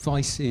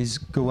advice is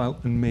go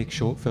out and make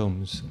short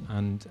films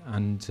and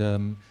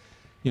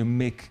you know,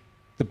 make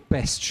the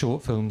best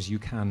short films you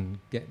can.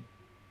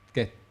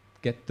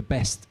 Get the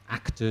best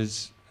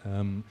actors.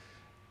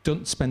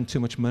 Don't spend too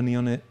much money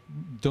on it.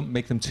 Don't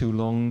make them too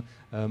long.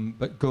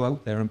 But go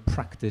out there and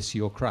practice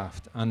your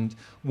craft. And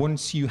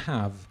once you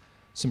have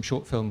some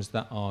short films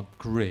that are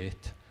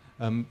great,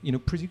 you know,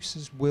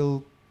 producers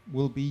will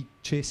be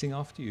chasing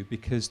after you,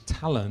 because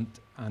talent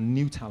and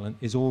new talent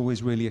is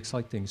always really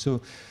exciting. So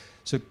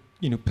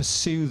you know,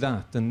 pursue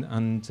that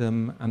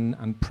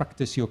and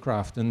practice your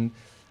craft. And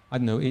I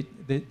don't know,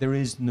 there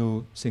is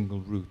no single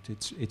route.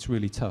 It's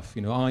really tough.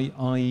 You know,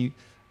 I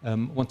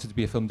wanted to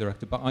be a film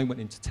director, but I went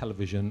into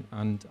television,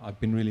 and I've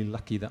been really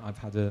lucky that I've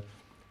had a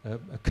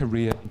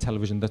career in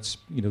television that's,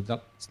 you know,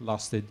 that's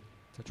lasted,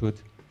 touch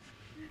wood,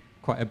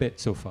 quite a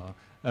bit so far.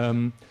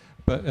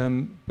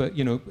 But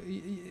you know,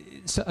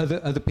 so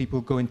other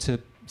people go into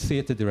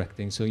theatre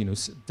directing. So, you know,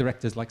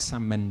 directors like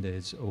Sam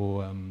Mendes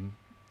or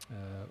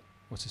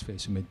what's his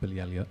face who made Billy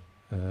Elliot,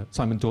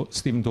 Stephen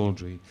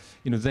Daldry.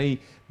 You know,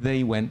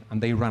 they went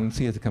and they ran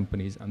theatre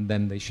companies, and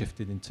then they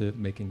shifted into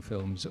making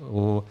films.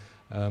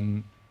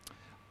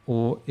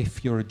 Or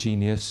if you're a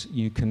genius,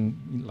 you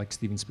can, like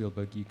Steven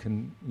Spielberg, you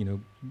can, you know,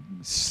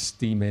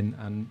 steam in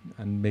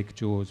and make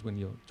Jaws when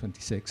you're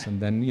 26, and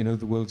then, you know,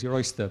 the world's your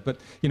oyster.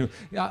 But, you know,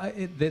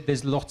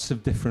 there's lots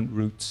of different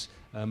routes.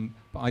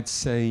 But I'd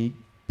say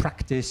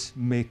practice,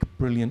 make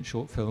brilliant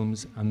short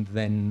films, and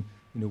then,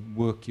 you know,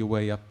 work your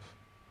way up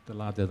the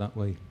ladder that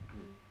way.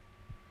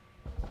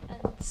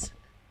 And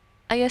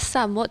I guess,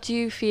 Sam, what do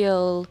you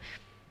feel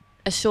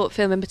a short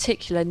film in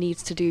particular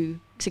needs to do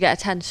to get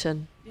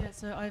attention? Yeah,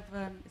 so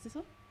is this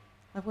on?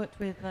 I've worked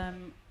with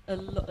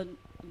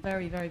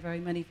very, very, very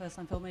many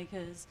first-time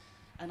filmmakers,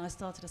 and I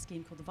started a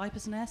scheme called the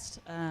Viper's Nest,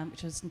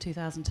 which was in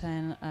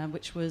 2010,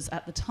 which was,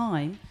 at the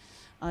time,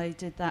 I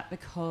did that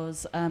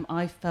because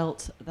I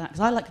felt that, because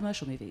I like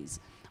commercial movies.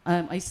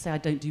 I used to say I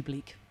don't do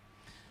bleak.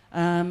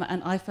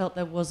 And I felt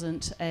there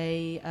wasn't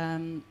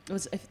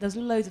there's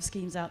loads of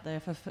schemes out there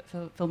for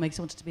filmmakers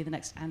who wanted to be the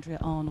next Andrea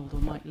Arnold or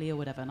Mike Leigh or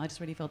whatever, and I just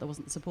really felt there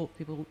wasn't the support for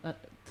people out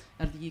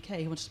of the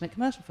UK who wanted to make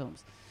commercial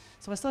films.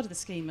 So I started the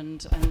scheme,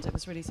 and it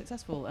was really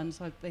successful. And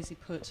so I basically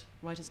put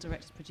writers,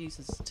 directors,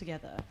 producers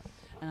together,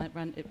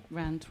 and it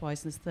ran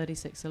twice. And there's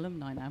 36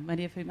 alumni now,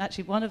 many of whom,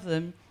 actually one of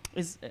them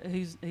is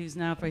who's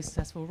now a very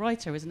successful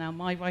writer, is now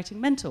my writing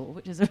mentor,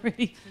 which is a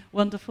really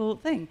wonderful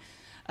thing.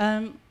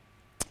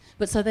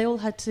 But so they all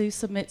had to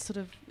submit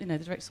the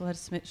directors all had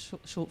to submit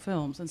short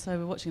films, and so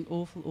we're watching an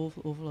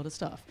awful lot of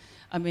stuff.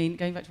 I mean,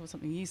 going back to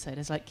something you said,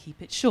 is like,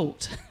 keep it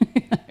short.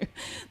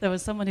 There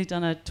was someone who'd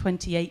done a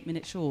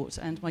 28-minute short,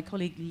 and my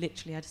colleague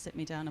literally had to sit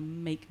me down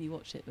and make me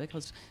watch it,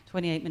 because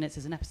 28 minutes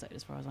is an episode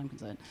as far as I'm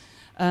concerned.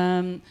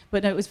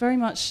 But no, it was very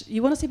much,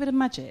 you want to see a bit of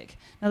magic.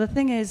 Now the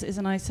thing is,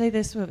 and I say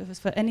this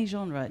for any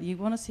genre, you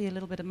want to see a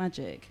little bit of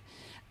magic.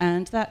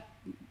 And that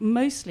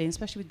mostly,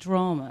 especially with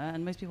drama,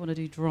 and most people want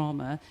to do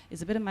drama,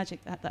 is a bit of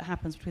magic that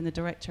happens between the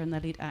director and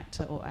their lead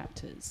actor or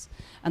actors,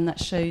 and that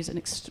shows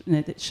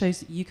that shows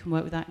that you can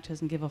work with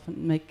actors and give off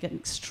and get an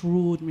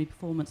extraordinary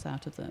performance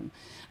out of them.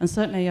 And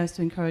certainly, I used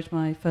to encourage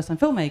my first-time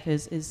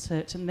filmmakers is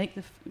to make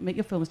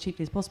your film as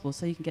cheaply as possible,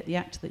 so you can get the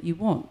actor that you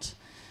want.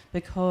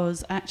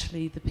 Because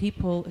actually, the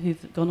people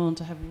who've gone on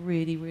to have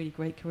really, really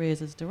great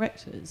careers as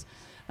directors,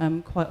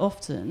 quite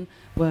often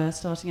were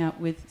starting out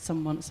with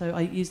someone. So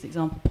I used the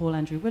example Paul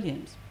Andrew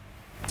Williams,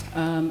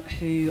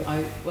 who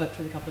I worked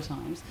with a couple of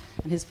times,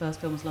 and his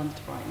first film was London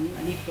to Brighton,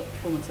 and he got a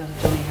performance out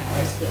of Johnny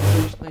Harris that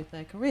launched both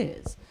their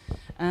careers.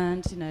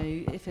 And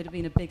if it had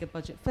been a bigger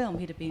budget film,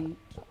 he'd have been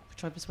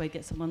try to persuade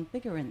get someone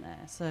bigger in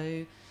there. So,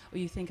 or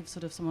you think of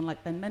sort of someone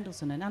like Ben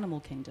Mendelsohn in Animal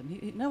Kingdom.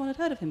 No one had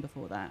heard of him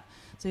before that.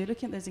 So you're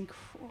looking at those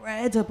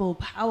incredible,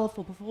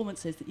 powerful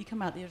performances that you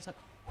come out there, you're just like,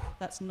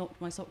 that's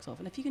knocked my socks off.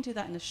 And if you can do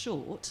that in a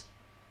short,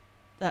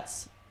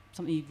 that's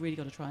something you've really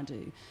got to try and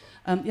do.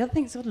 The other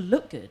thing, it's got to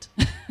look good.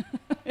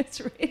 It's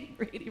really,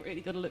 really,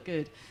 really got to look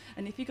good.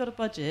 And if you've got a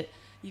budget,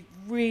 you've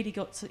really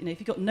got to,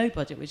 if you've got no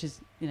budget, which is,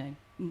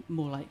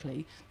 more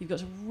likely, you've got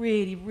to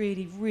really,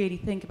 really, really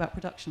think about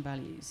production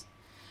values.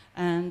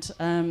 And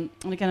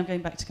again, I'm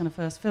going back to kind of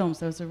first films.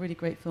 There was a really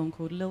great film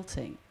called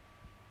Lilting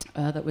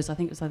that was, I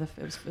think it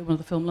was one of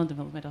the Film London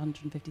films, made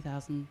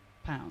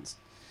 £150,000.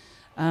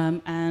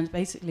 And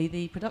basically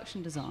the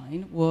production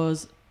design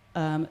was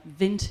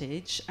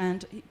vintage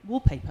and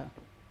wallpaper.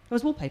 There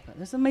was wallpaper.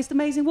 There's the most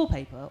amazing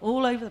wallpaper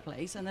all over the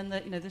place. And then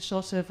the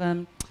shot of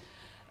Ben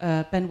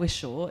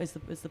Whishaw is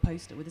the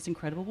poster with this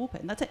incredible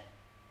wallpaper, and that's it.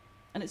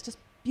 And it's just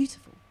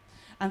beautiful.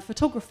 And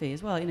photography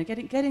as well.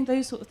 Getting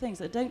those sort of things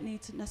that don't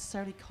need to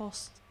necessarily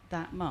cost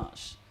that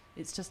much.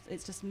 It's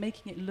just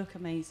making it look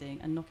amazing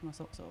and knocking my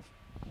socks off.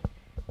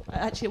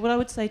 Actually, what I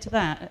would say to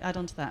that, add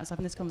on to that, is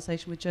having this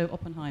conversation with Joe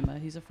Oppenheimer,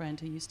 who's a friend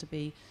who used to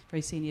be a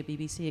very senior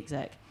BBC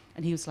exec,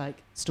 and he was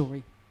like,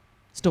 story.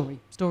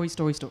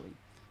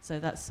 So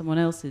that's someone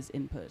else's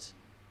input.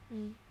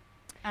 Mm.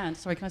 And,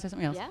 sorry, can I say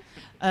something else?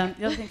 Yeah.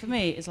 The other thing for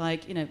me is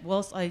like,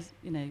 whilst I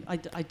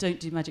don't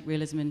do magic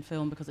realism in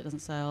film because it doesn't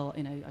sell,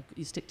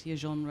 you stick to your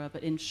genre,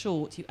 but in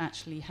short, you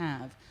actually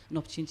have an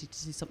opportunity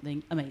to do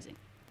something amazing,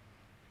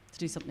 to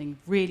do something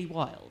really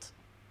wild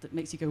that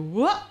makes you go,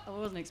 what? I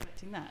wasn't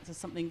expecting that. So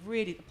something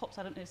really that pops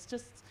out, and it's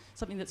just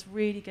something that's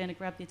really going to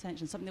grab the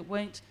attention, something that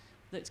won't,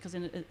 because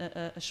in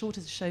a short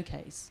is a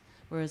showcase,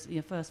 whereas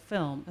your first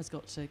film has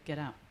got to get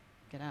out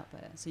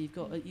there. So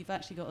you've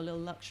actually got a little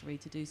luxury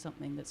to do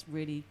something that's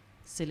really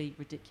silly,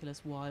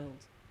 ridiculous, wild,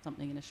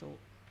 something in a short,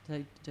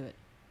 to do it.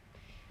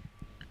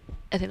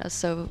 I think that's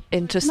so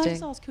interesting. Can I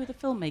just ask, who are the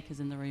filmmakers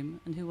in the room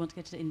and who want to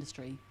get into the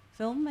industry?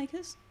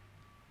 Filmmakers?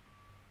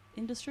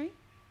 Industry?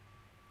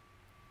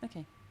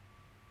 Okay.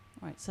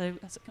 All right, so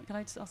can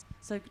I just ask,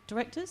 so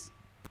directors?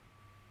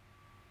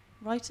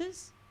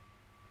 Writers?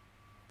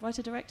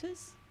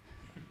 Writer-directors?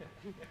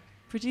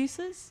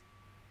 Producers?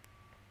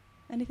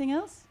 Anything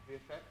else?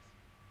 VFX?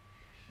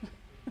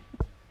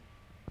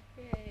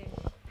 Yay.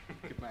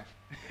 Good man.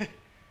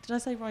 Did I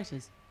say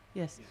writers?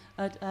 Yes.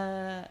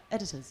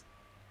 Editors?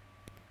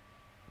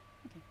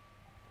 Okay.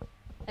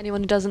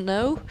 Anyone who doesn't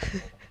know?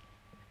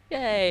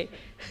 Yay.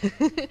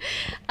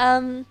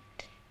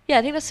 Yeah,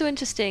 I think that's so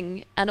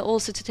interesting, and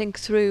also to think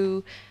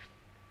through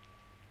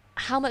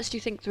how much do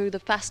you think through the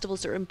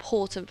festivals that are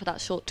important for that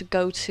short to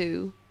go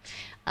to,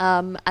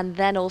 and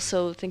then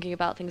also thinking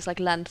about things like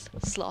length,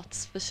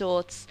 slots for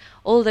shorts.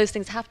 All those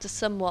things have to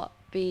somewhat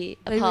be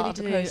a part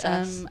of the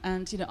process.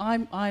 And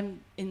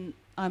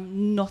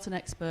I'm not an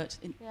expert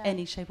in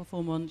any shape or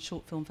form on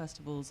short film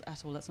festivals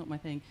at all. That's not my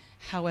thing.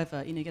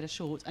 However, you get a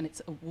short and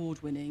it's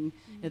award-winning.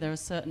 There are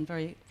certain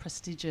very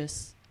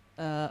prestigious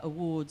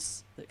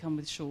awards that come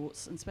with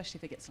shorts, and especially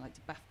if it gets like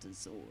to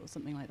BAFTAs or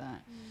something like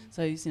that.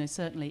 So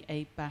certainly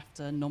a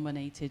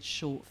BAFTA-nominated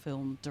short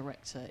film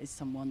director is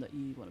someone that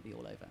you want to be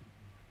all over.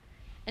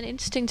 And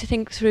interesting to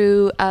think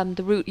through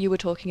the route you were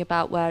talking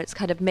about, where it's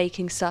kind of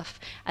making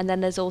stuff, and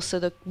then there's also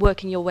the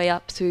working your way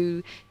up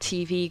through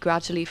TV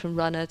gradually from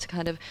runner to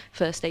kind of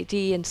first AD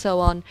and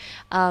so on.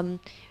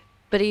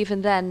 But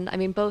even then, I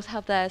mean, both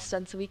have their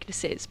strengths and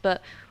weaknesses.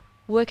 But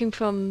working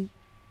from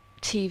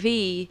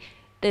TV,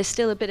 there's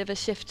still a bit of a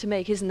shift to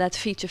make, isn't there, to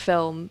feature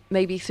film,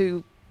 maybe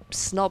through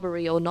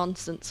snobbery or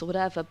nonsense or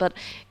whatever. But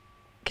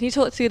can you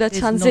talk through that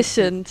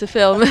transition to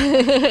film?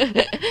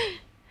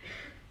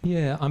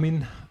 Yeah, I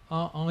mean,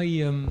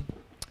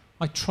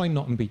 I try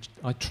not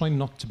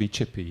to be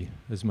chippy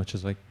as much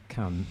as I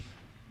can,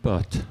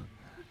 but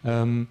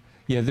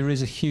yeah, there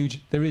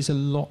is a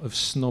lot of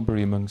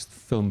snobbery amongst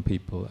film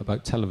people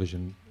about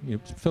television. You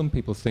know, film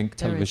people think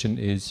television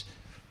is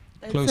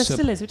There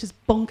still is, which is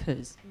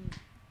bonkers.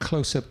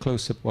 close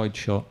up, wide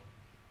shot.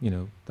 You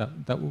know,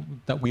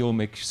 that we all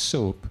make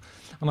soap,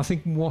 and I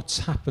think what's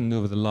happened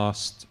over the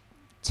last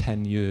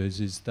 10 years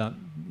is that,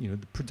 you know,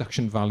 the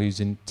production values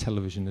in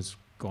television has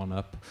gone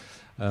up.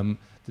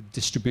 The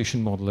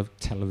distribution model of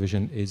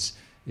television is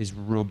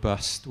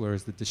robust,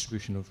 whereas the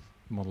distribution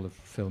model of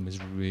film is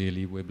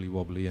really wibbly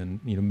wobbly. And,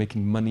 you know,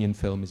 making money in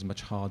film is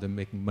much harder.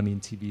 Making money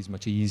in TV is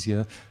much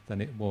easier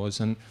than it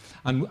was. And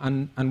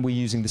we're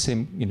using the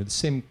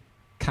same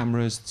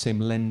cameras, the same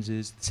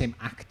lenses, the same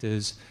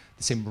actors,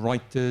 the same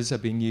writers are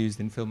being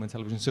used in film and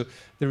television. So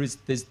there's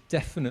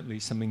definitely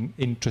something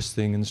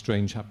interesting and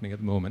strange happening at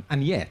the moment.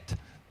 And yet,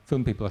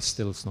 film people are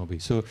still snobby.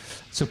 So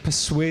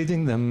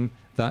persuading them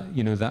that,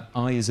 you know, that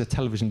I, as a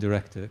television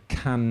director,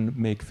 can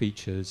make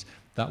features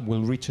that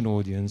will reach an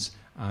audience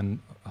and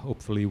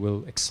hopefully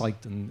will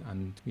excite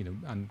and you know,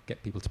 and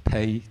get people to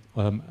pay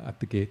at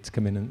the gate to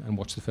come in and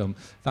watch the film.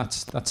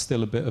 That's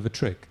still a bit of a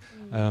trick.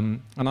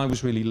 And I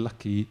was really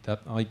lucky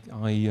that I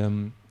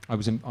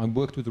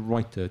worked with a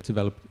writer to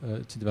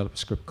develop a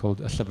script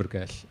called A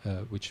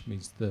Llyfrgell, which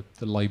means the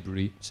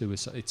library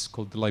suicide. It's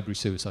called The Library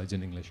Suicides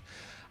in English,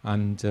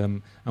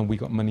 and we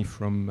got money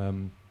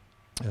from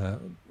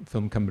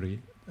Film Cymru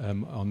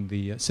on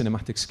the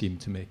cinematic scheme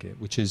to make it,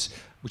 which is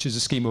a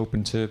scheme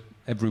open to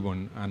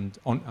everyone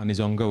and is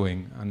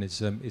ongoing, and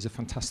is a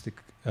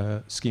fantastic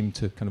scheme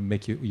to kind of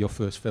make your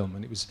first film.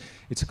 And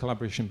it's a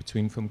collaboration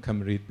between Film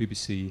Cymru,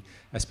 BBC,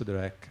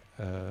 Esbydrec.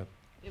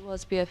 It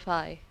was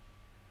BFI.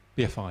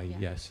 BFI, Yeah.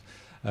 yes.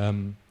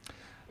 And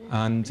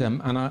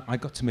I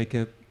got to make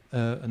a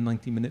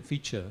 90-minute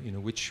feature, you know,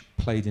 which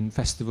played in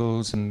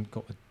festivals and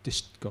got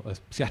a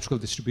theatrical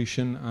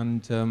distribution,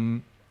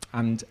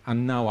 and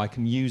now I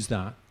can use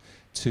that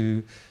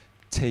to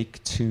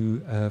take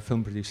to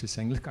film producers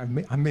saying, look,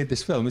 I made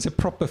this film. It's a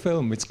proper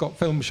film. It's got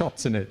film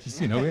shots in it.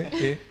 You know,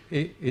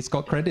 it's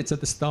got credits at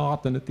the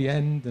start and at the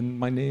end, and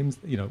my name's,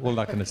 you know, all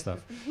that kind of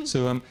stuff.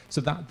 So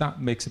that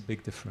makes a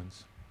big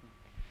difference.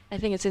 I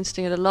think it's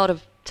interesting that a lot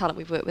of talent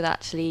we've worked with,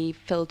 actually,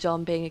 Phil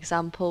John being an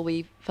example,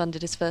 we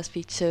funded his first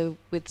feature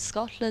with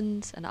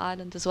Scotland and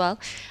Ireland as well,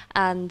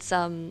 and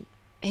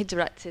he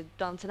directed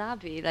Downton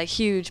Abbey, like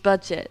huge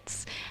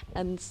budgets,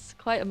 and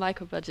quite a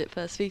micro budget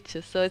first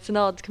feature, so it's an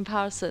odd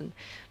comparison.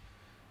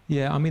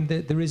 Yeah, I mean,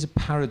 there is a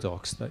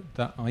paradox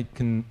that I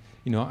can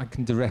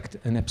direct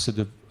an episode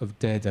of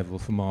Daredevil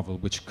for Marvel,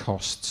 which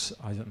costs,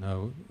 I don't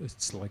know,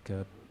 it's like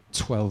a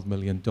 $12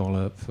 million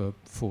for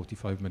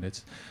 45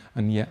 minutes,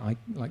 and yet I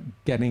like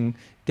getting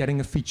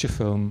a feature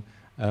film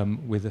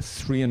with a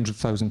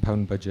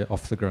 £300,000 budget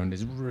off the ground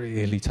is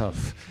really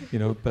tough, you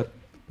know. But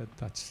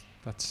that's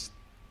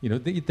you know,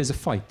 there's a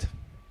fight.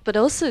 But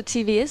also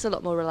TV is a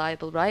lot more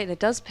reliable, right? And it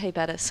does pay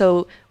better.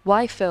 So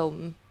why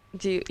film?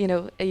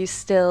 Are you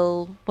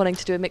still wanting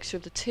to do a mixture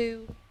of the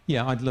two?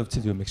 Yeah, I'd love to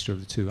do a mixture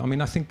of the two. I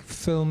mean, I think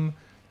film,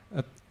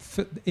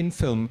 in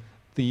film,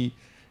 the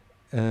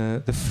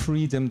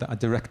freedom that a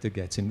director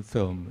gets in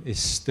film is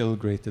still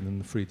greater than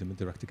the freedom a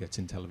director gets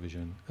in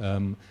television.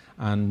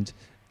 And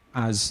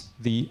as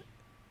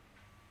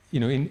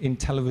in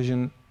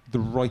television, the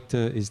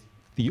writer is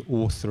the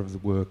author of the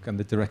work, and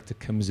the director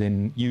comes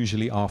in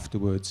usually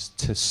afterwards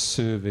to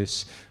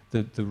service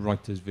the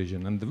writer's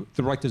vision. And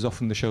the writer's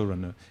often the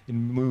showrunner. In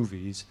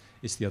movies,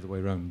 it's the other way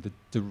around. The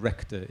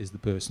director is the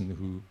person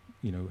who,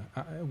 you know,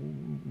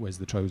 wears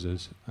the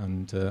trousers,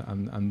 and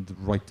the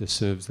writer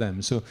serves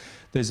them. So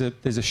there's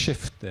a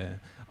shift there.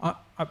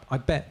 I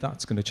bet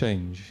that's going to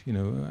change, you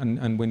know.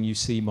 And when you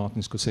see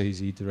Martin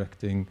Scorsese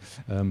directing,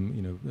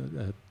 you know,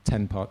 a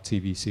 10-part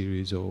TV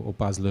series, or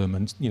Baz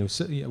Luhrmann, you know,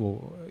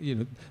 or you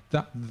know,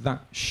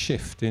 that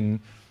shift in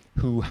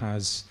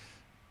who's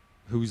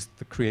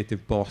the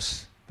creative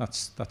boss,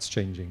 that's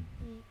changing.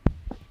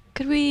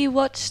 Could we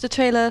watch the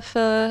trailer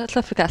for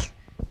Llyfrgell?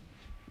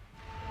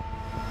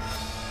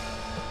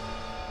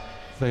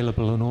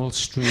 Available on all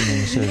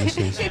streaming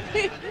services.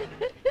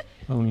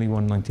 Only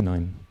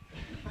 $1.99.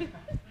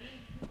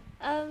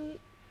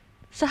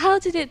 So how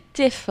did it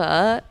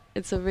differ?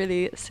 It's a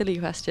really silly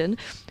question.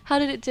 How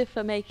did it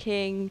differ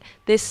making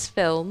this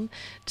film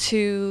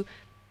to,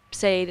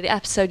 say, the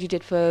episode you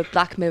did for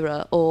Black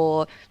Mirror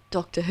or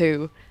Doctor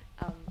Who?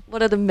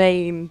 What are the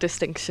main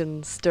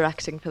distinctions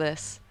directing for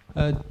this?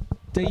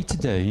 Day to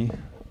day,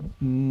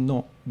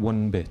 not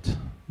one bit.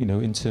 You know,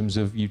 in terms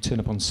of, you turn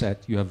up on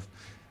set, you have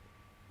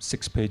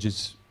 6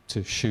 pages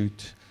to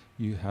shoot,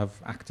 you have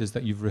actors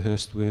that you've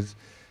rehearsed with,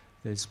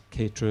 there's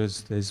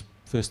caterers, there's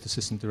first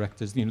assistant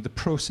directors. The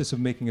process of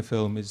making a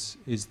film is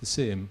the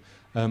same.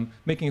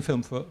 Making a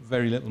film for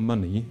very little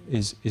money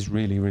is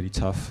really, really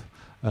tough.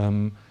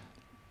 But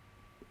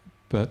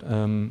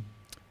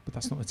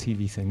that's not a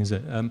TV thing, is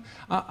it?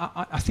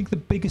 I think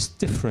the biggest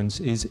difference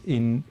is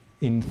in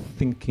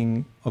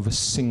thinking of a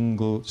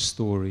single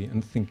story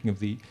and thinking of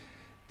the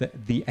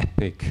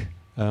epic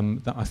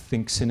that I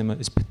think cinema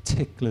is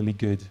particularly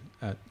good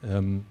at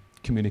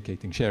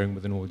communicating, sharing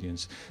with an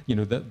audience.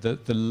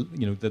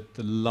 The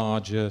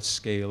larger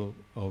scale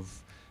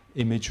of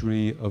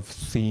imagery, of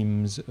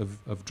themes,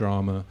 of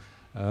drama.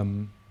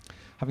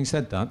 Having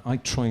said that, I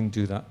try and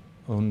do that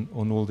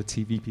on all the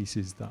TV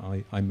pieces that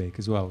I make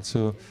as well.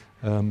 So,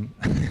 and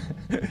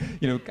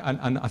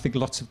I think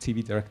lots of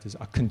TV directors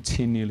are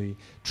continually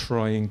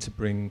trying to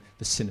bring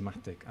the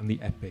cinematic and the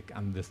epic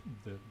and the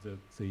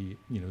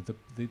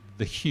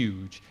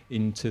huge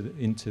into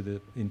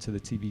the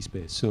TV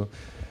space. So,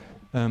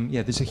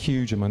 there's a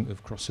huge amount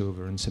of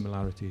crossover and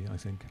similarity, I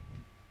think.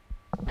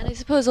 And I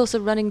suppose also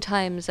running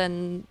times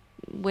and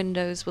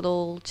windows will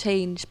all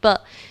change,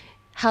 but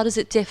how does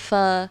it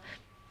differ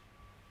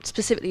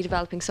specifically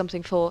developing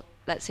something for,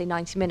 let's say,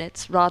 90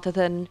 minutes rather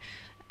than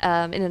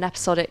in an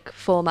episodic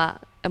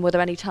format? And were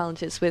there any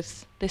challenges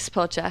with this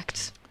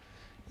project?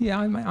 Yeah,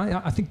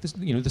 I think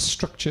the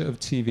structure of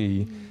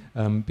TV,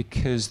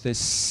 because there's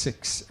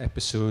 6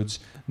 episodes,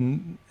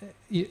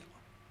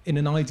 in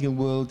an ideal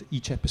world,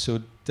 each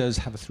episode does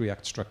have a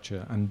 3-act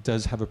structure and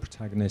does have a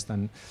protagonist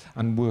and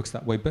works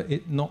that way, but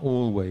not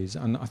always.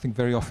 And I think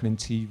very often in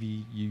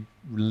TV you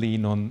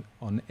lean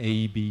on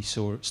A-B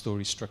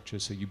story structure,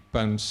 so you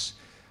bounce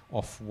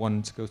off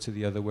one to go to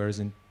the other, whereas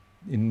in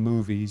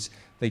movies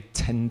they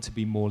tend to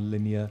be more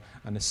linear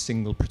and a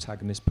single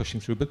protagonist pushing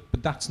through. But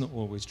that's not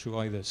always true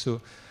either. So,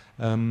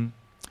 I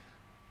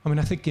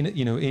think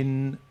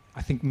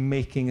I think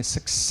making a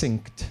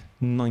succinct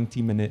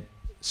 90-minute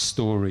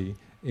story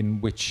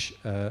in which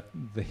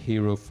the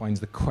hero finds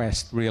the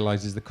quest,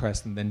 realizes the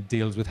quest, and then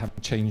deals with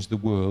having changed the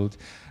world.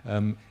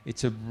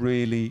 It's a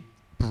really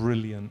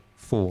brilliant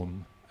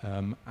form,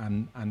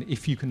 and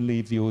if you can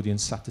leave the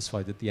audience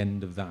satisfied at the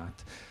end of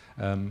that,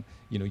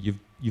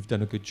 you've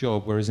done a good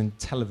job. Whereas in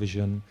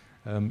television,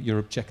 your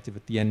objective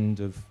at the end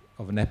of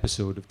an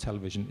episode of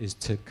television is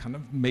to kind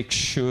of make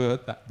sure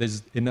that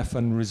there's enough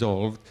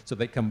unresolved so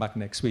they come back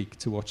next week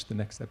to watch the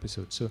next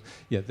episode. So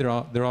yeah,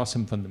 there are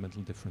some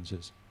fundamental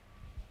differences.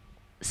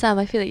 Sam,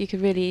 I feel that you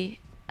could really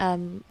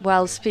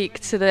well speak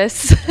to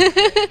this.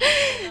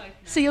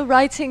 So you're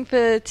writing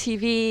for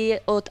TV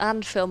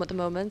and film at the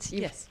moment.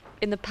 You've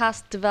in the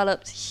past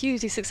developed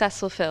hugely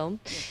successful film.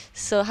 Yes.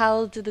 So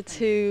how do the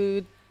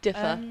two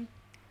differ?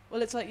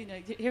 Well, it's like,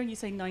 hearing you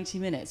say 90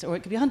 minutes, or it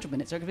could be 100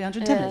 minutes, or it could be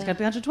 110 minutes, it could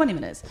be 120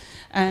 minutes.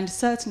 And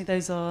certainly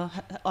those are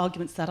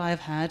arguments that I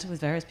have had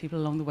with various people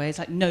along the way. It's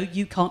like, no,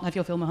 you can't have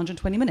your film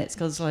 120 minutes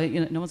because no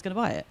one's going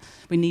to buy it.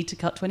 We need to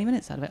cut 20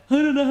 minutes out of it.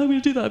 I don't know how we're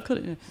going to do that. I've cut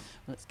it. Well,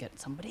 let's get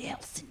somebody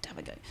else in to have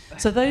a go.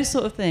 So those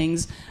sort of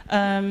things,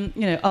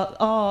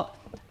 are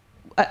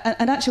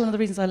and actually one of the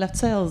reasons I left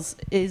sales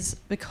is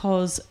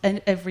because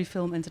every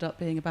film ended up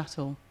being a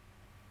battle,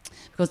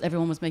 because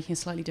everyone was making a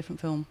slightly different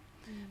film.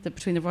 That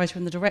between the writer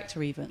and the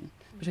director, even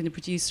between the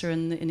producer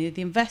and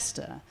the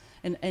investor,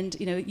 and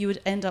you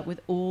would end up with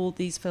all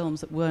these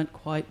films that weren't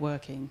quite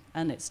working.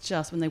 And it's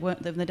just when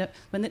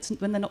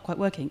they're not quite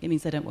working, it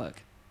means they don't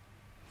work.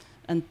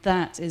 And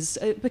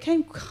it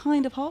became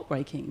kind of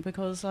heartbreaking,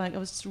 because I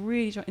was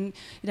really trying.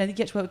 You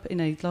get to work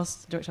with,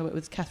 last director I worked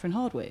with, Catherine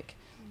Hardwicke,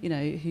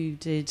 who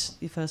did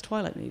the first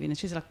Twilight movie, and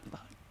she's like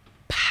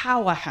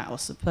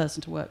powerhouse of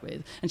person to work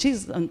with, and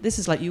this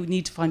is like, you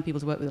need to find people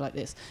to work with like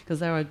this, because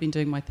there I'd been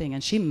doing my thing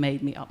and she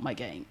made me up my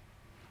game.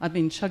 I'd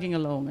been chugging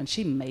along and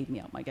she made me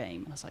up my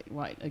game, and I was like,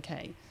 right,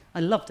 okay. I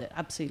loved it,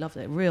 absolutely loved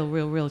it.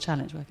 Real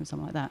challenge working with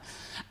someone like that.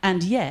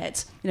 And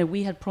yet,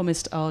 we had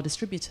promised our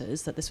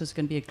distributors that this was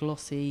going to be a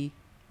glossy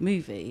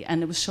movie,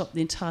 and the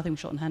entire thing was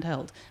shot in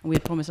handheld, and we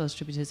had promised our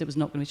distributors it was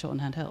not going to be shot in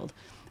handheld,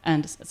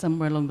 and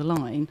somewhere along the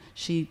line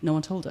no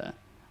one told her.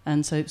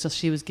 And so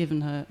she was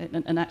given her,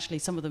 and actually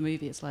some of the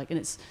movie it's like, and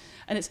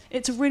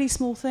it's a really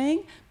small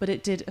thing, but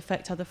it did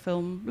affect how the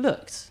film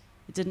looked.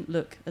 It didn't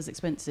look as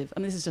expensive. I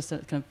mean, this is just a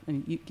kind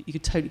of, you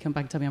could totally come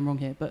back and tell me I'm wrong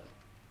here, but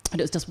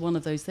it was just one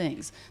of those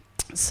things.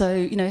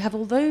 So have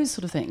all those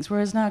sort of things.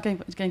 Whereas now going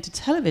to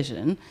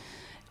television,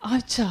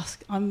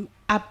 I'm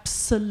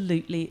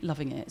absolutely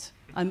loving it.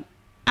 I'm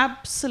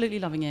absolutely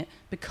loving it,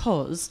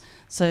 because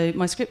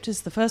my script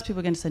is, the first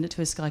people are going to send it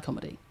to is Sky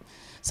Comedy.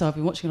 So I've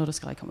been watching a lot of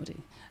Sky Comedy.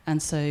 And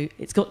so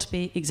it's got to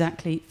be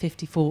exactly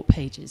 54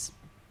 pages.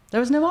 There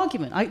was no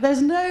argument.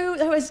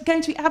 There is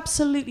going to be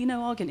absolutely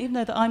no argument, even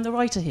though that I'm the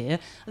writer here.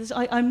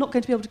 I'm not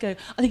going to be able to go,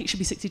 I think it should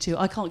be 62.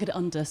 I can't get it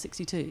under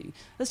 62.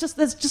 There's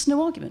just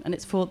no argument. And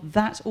it's for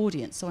that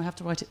audience. So I have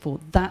to write it for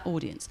that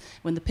audience.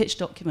 When the pitch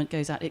document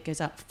goes out, it goes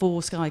out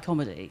for Sky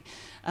Comedy.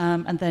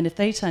 And then if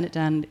they turn it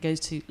down, it goes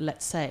to,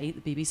 let's say,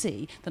 the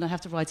BBC, then I have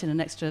to write in an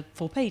extra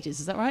 4 pages.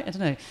 Is that right? I don't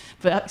know.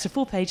 But extra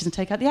 4 pages and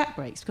take out the act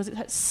breaks, because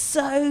it's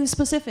so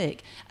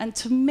specific. And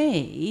to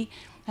me,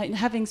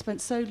 having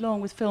spent so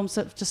long with films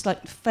that just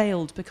like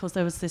failed because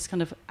there was this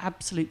kind of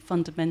absolute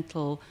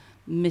fundamental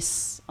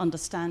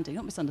misunderstanding,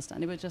 not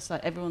misunderstanding, but just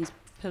like everyone's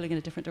pulling in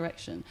a different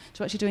direction,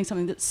 to actually doing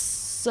something that's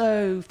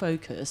so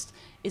focused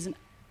is an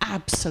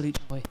absolute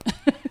joy.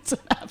 It's an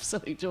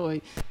absolute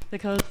joy,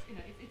 because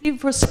even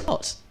for a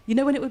slot, you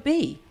know when it would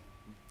be.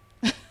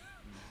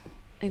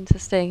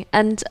 Interesting.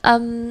 And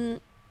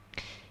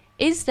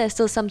is there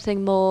still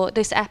something more,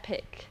 this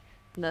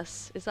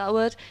epicness, is that a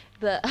word,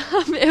 that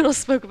Errol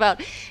spoke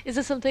about? Is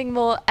there something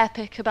more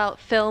epic about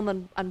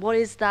film, and what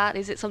is that?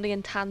 Is it something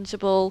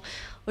intangible,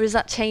 or is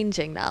that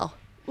changing now?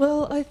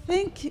 Well, I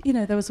think,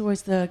 there was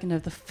always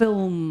the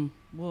film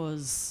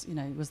was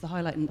the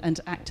highlight,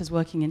 and actors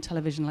working in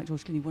television like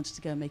George Clooney wanted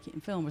to go and make it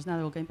in film, whereas now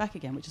they're all going back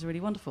again, which is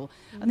really wonderful.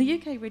 And the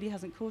UK really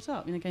hasn't caught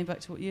up. Going back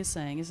to what you're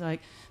saying, is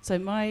like, so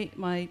my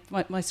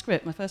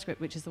script, my first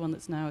script, which is the one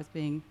that's now is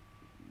being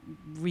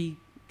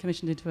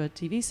recommissioned into a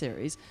TV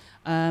series,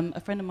 a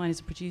friend of mine is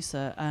a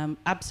producer,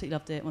 absolutely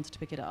loved it, wanted to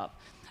pick it up,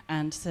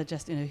 and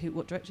suggested,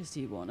 what directors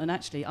do you want? And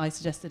actually, I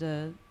suggested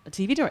a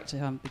TV director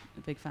who I'm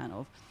a big fan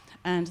of,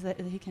 and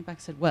he came back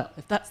and said, well,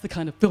 if that's the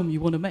kind of film you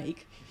want to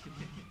make.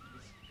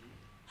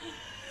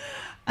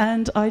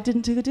 And I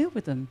didn't do the deal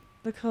with them,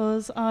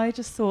 because I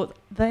just thought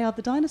they are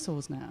the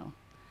dinosaurs now.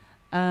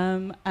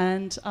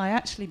 And I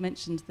actually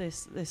mentioned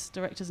this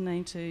director's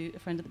name to a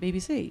friend at the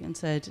BBC and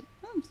said,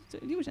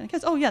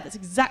 oh yeah, that's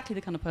exactly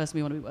the kind of person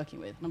we want to be working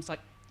with. And I was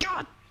like,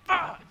 God,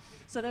 fuck!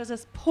 So there's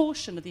this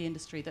portion of the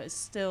industry that is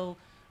still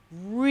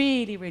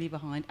really, really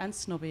behind and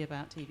snobby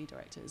about TV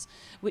directors,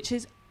 which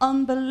is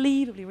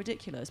unbelievably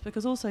ridiculous,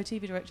 because also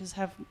TV directors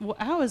have more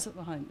hours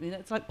behind.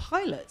 It's like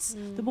pilots.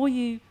 The more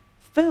you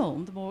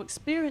film, the more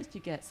experienced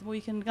you get, the more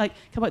you can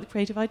come up with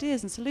creative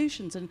ideas and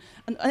solutions, and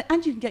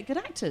you can get good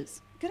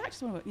actors. Good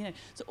actors want to work,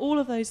 So all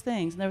of those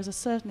things, and there is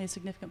certainly a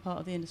significant part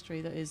of the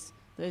industry that is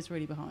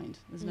really behind.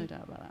 There's no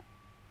doubt about that,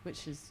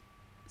 which is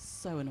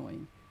so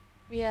annoying.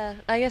 Yeah,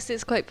 I guess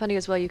it's quite funny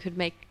as well. You could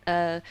make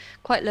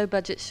quite low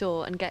budget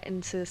short and get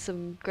into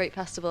some great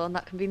festival, and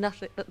that can be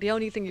the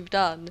only thing you've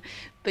done,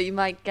 but you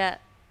might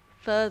get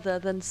further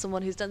than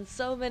someone who's done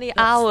so many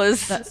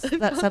hours. That's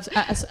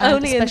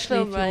only especially in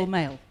film, if you're right?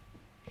 male.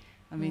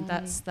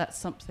 That's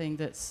something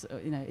that's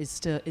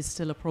is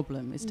still a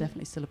problem. It's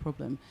definitely still a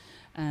problem,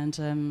 and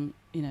I'm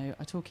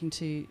talking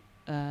to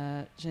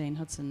Jane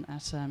Hudson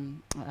at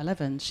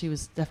 11. She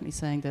was definitely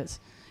saying that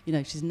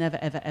she's never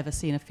ever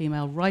seen a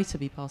female writer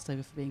be passed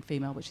over for being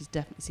female, but she's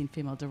definitely seen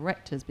female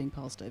directors being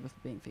passed over for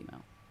being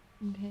female.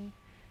 Okay,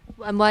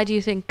 and why do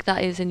you think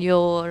that is in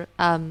your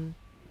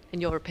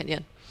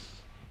opinion?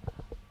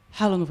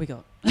 How long have we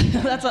got?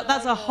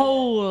 that's a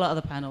whole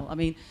other panel.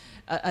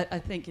 I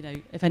think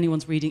if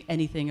anyone's reading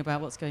anything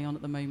about what's going on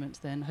at the moment,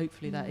 then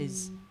hopefully that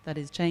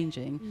is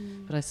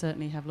changing. But I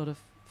certainly have a lot of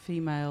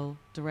female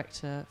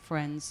director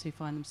friends who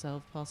find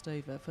themselves passed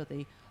over for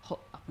the hot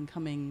up and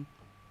coming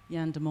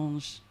Yann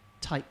Demange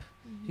type,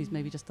 who's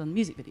maybe just done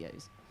music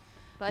videos.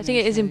 But I think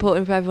it is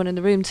important for everyone in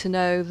the room to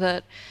know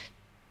that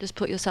just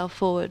put yourself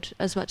forward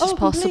as much as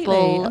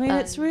possible. Completely.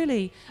 It's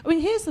really.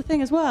 Here's the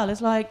thing as well.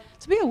 It's like,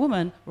 to be a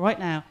woman right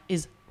now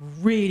is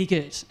really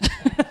good.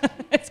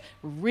 It's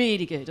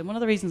really good. And one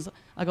of the reasons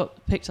I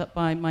got picked up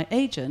by my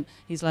agent,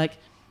 he's like,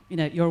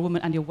 you're a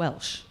woman and you're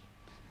Welsh.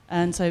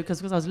 And so,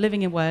 because I was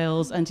living in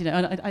Wales, and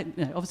I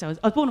obviously I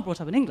was born and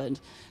brought up in England,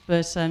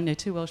 but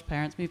two Welsh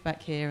parents, moved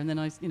back here, and then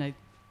I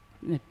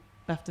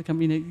have to come.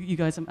 You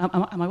guys, am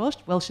I Welsh?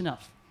 Welsh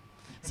enough.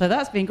 So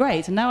that's been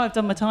great. And now I've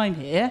done my time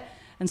here,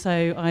 and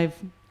so I've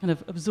kind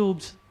of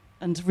absorbed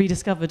and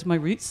rediscovered my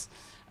roots.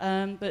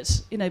 But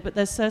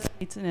there's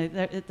certainly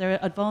there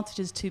are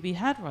advantages to be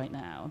had right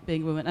now,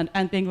 being a woman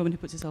and being a woman who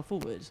puts herself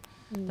forward.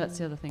 That's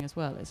the other thing as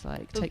well. It's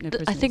like take no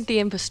prisoners. I think the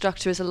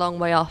infrastructure is a long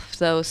way off,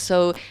 though.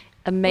 So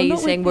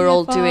amazing, we're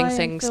all doing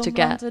things to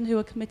get. London, who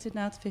are committed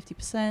now to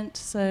 50%.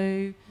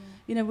 So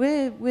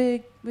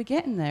we're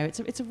getting there.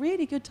 It's a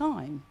really good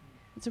time.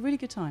 It's a really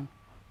good time.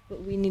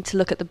 But we need to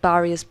look at the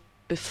barriers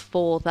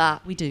before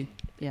that. We do.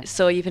 Yeah.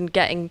 So even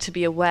getting to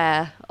be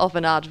aware of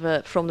an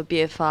advert from the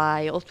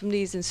BFI or from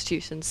these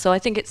institutions. So I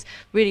think it's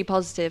really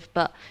positive,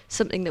 but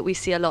something that we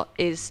see a lot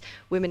is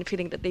women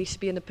feeling that they should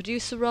be in a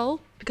producer role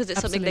because it's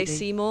something they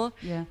see more.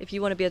 Yeah. If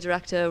you want to be a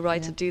director or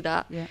writer, do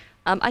that. Yeah.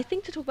 I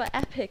think to talk about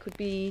Epic would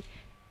be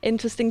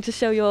interesting to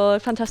show your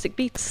fantastic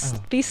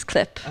Beast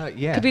clip.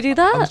 Yeah. Could we do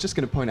that? I was just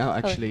going to point out,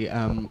 actually,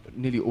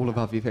 nearly all of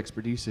our VFX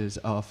producers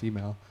are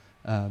female.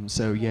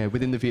 So yeah,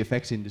 within the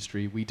VFX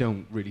industry, we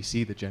don't really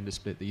see the gender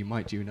split that you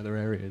might do in other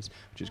areas,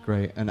 which is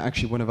great. And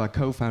actually, one of our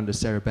co-founders,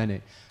 Sarah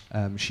Bennett,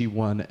 she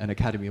won an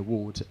Academy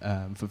Award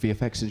for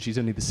VFX, and she's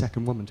only the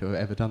second woman to have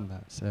ever done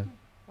that. So.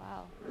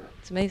 Wow,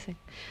 it's amazing.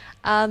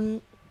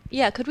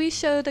 Could we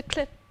show the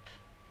clip?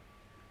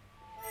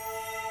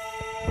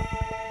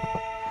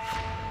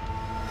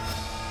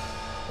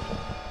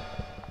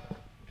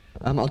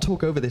 I'll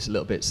talk over this a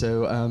little bit.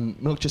 So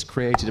Milk just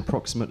created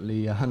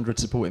approximately 100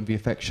 supporting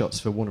VFX shots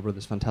for Warner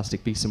Brothers'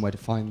 Fantastic Beasts and Where to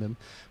Find Them,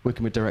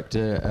 working with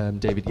director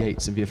David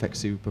Yates and VFX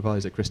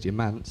supervisor Christian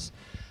Mance.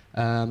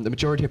 The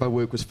majority of our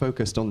work was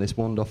focused on this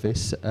wand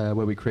office, where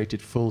we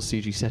created full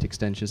CG set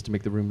extensions to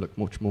make the room look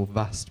much more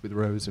vast with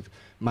rows of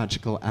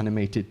magical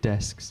animated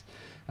desks.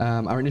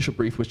 Our initial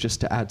brief was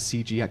just to add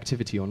CG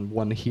activity on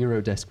one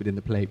hero desk within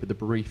the play, but the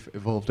brief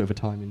evolved over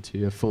time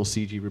into a full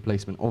CG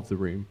replacement of the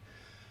room.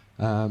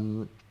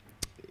 The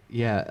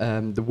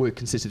work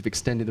consisted of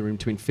extending the room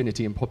to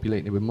infinity and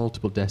populating it with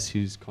multiple desks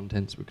whose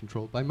contents were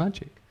controlled by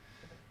magic.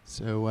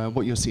 So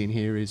what you're seeing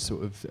here is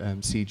sort of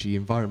CG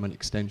environment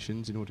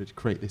extensions in order to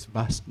create this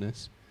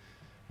vastness.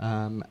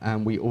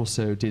 And we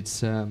also did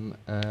some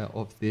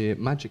of the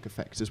magic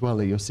effects as well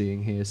that you're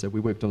seeing here. So we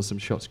worked on some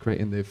shots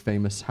creating the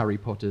famous Harry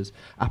Potter's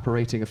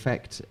apparating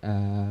effect,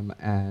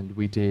 and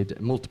we did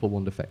multiple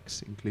wand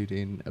effects,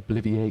 including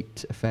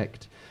Obliviate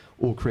effect,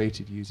 all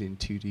created using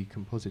 2D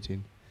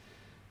compositing.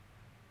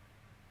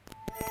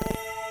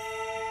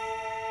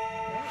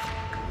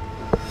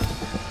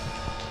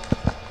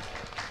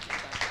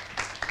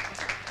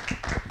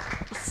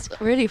 It's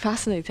really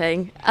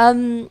fascinating.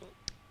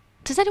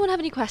 Does anyone have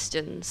any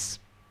questions?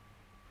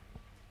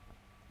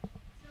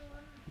 So,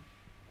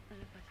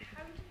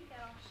 how do we get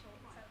our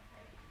shorts out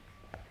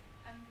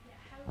there?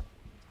 How do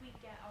we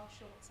get our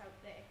shorts out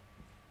there?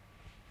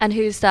 And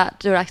who's that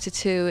directed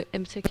to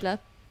in particular?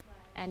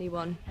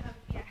 Anyone? How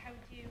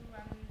do you,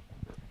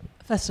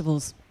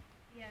 Festivals.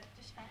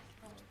 just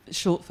festivals?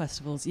 Short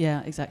festivals,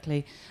 yeah,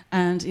 exactly.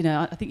 And you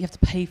know, I think you have to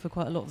pay for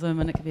quite a lot of them,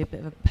 and it can be a bit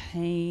of a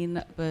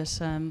pain.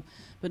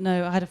 But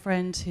no, I had a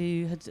friend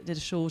who did a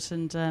short,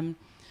 and you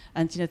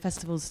know,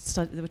 festivals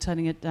they were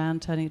turning it down,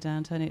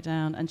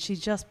 and she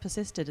just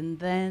persisted, and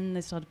then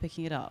they started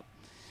picking it up,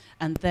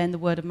 and then the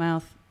word of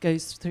mouth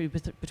goes through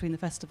between the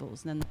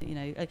festivals, and then you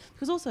know,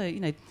 because also you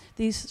know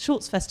these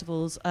shorts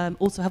festivals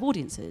also have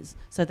audiences,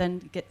 so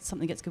then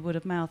something gets good word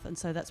of mouth, and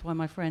so that's why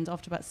my friend,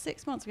 after about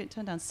 6 months of getting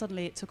turned down,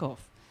 suddenly it took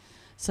off.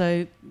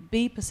 So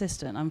be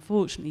persistent.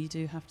 Unfortunately, you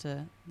do have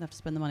to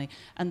spend the money,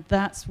 and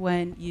that's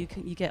when you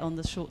get on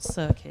the short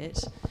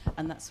circuit,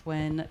 and that's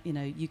when you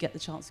know you get the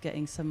chance of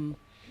getting some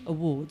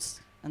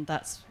awards, and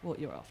that's what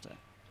you're after.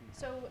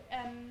 So,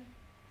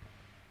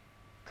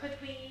 could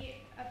we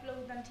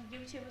upload them to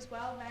YouTube as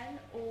well then,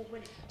 or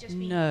would it just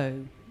be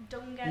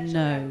don't get it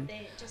out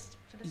there just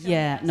for the film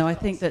Yeah, no, I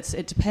festivals? think that's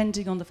it.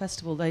 Depending on the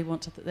festival, they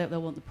want to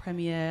they'll want the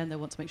premiere, and they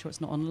want to make sure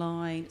it's not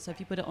online. So if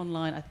you put it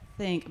online, I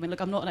mean, look,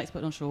 I'm not an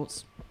expert on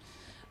shorts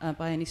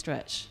by any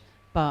stretch,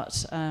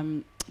 but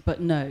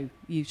no,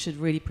 you should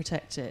really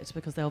protect it,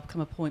 because there'll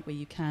come a point where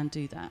you can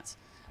do that.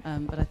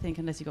 But I think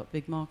unless you've got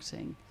big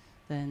marketing,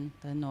 then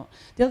they're not.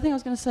 The other thing I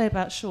was going to say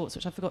about shorts,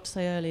 which I forgot to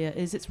say earlier,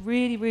 is it's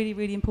really, really,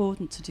 really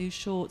important to do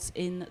shorts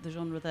in the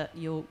genre that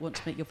you want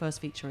to make your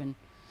first feature in.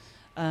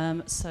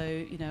 So,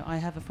 you know, I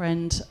have a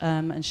friend,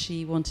 and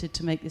she wanted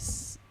to make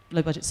this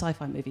low-budget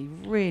sci-fi movie.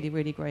 Really,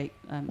 really great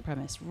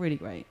premise, really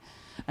great.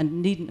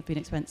 And needn't have been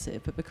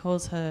expensive, but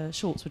because her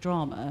shorts were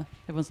drama,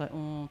 everyone's like,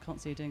 oh, I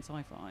can't see you doing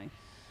sci-fi.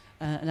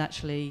 And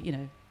actually, you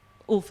know,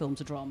 all films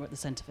are drama at the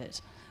centre of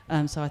it.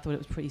 So I thought it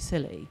was pretty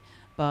silly.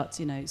 But,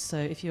 you know, so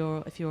if you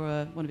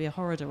want to be a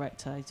horror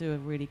director, do a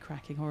really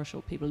cracking horror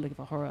short. People are looking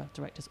for horror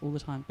directors all the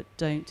time, but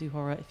don't do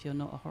horror if you're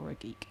not a horror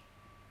geek.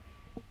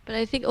 But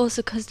I think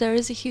also because there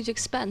is a huge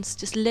expense,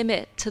 just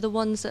limit to the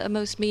ones that are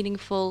most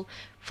meaningful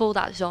for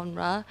that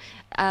genre,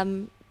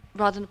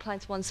 rather than applying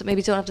to ones that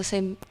maybe don't have the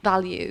same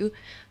value.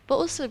 But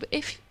also,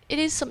 if it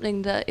is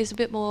something that is a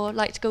bit more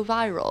like to go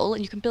viral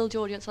and you can build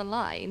your audience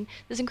online,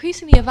 there's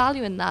increasingly a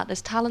value in that.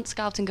 There's talent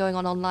scouting going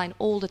on online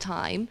all the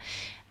time.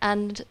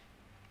 And,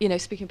 you know,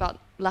 speaking about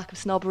lack of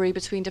snobbery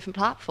between different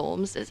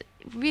platforms, there's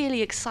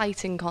really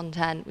exciting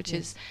content which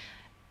is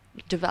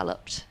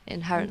developed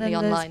inherently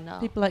online now.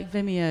 People like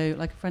Vimeo,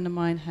 like a friend of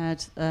mine had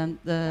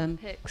the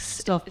Picks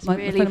stuff. is My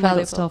really friend of mine got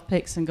valuable. staff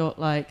picks and got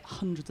like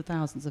hundreds of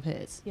thousands of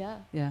hits. Yeah.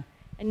 Yeah.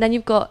 And then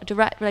you've got a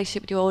direct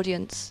relationship with your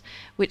audience,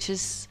 which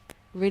is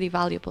really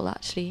valuable,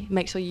 actually.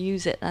 Make sure you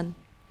use it then.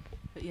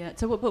 But yeah.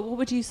 So what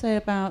would you say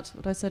about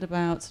what I said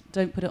about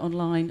don't put it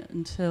online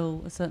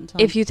until a certain time?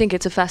 If you think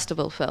it's a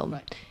festival film.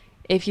 Right.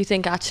 If you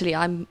think, actually,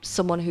 I'm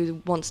someone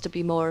who wants to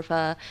be more of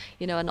a,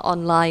 you know, an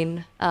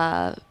online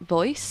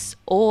voice,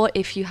 or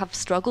if you have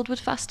struggled with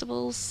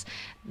festivals,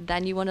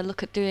 then you want to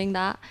look at doing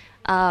that.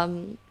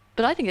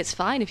 But I think it's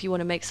fine if you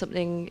want to make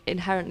something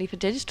inherently for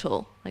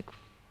digital. Like,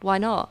 why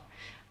not?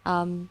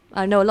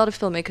 I know a lot of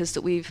filmmakers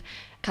that we've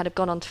kind of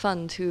gone on to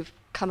fund who've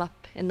come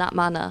up in that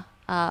manner,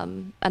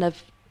 and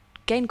have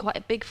gained quite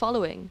a big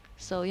following.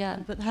 So,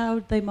 yeah. But how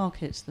would they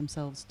market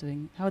themselves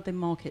doing? How would they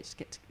market to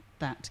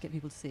get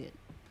people to see it?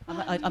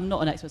 I'm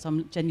not an expert, so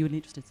I'm genuinely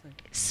interested.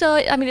 So,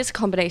 I mean, it's a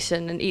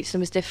combination, and each of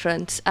them is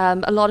different.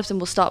 A lot of them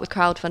will start with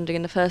crowdfunding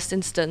in the first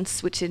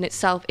instance, which in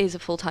itself is a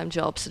full-time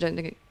job, so I don't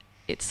think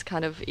it's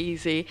kind of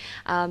easy.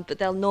 But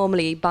they'll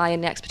normally buy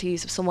in the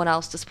expertise of someone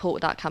else to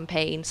support that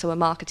campaign, so a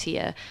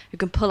marketeer who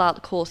can pull out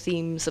the core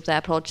themes of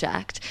their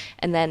project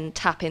and then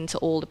tap into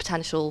all the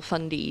potential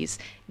fundies.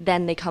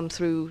 Then they come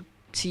through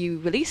to you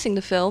releasing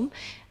the film,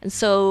 and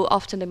so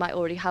often they might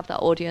already have that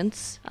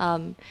audience.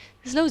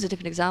 There's loads of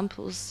different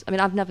examples. I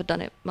mean, I've never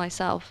done it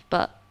myself,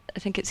 but I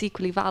think it's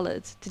equally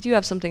valid. Did you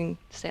have something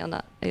to say on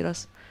that,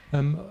 Eros?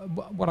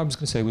 What I was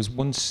going to say was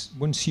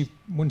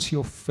once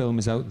your film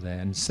is out there,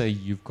 and say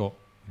you've got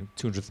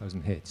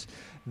 200,000 hits,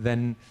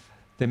 then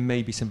there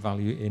may be some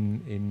value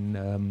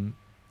in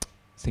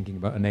thinking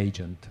about an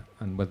agent,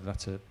 and whether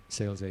that's a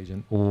sales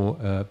agent or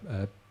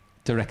a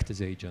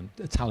director's agent,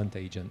 a talent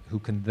agent, who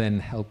can then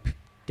help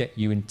get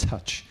you in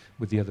touch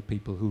with the other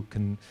people who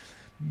can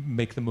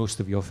make the most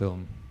of your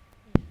film.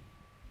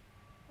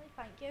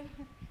 Thank you.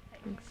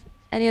 Thanks.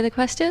 Any other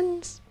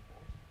questions?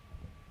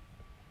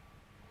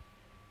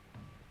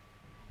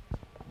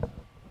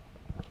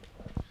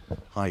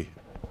 Hi.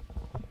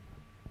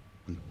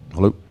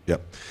 Hello?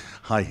 Yep.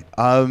 Hi.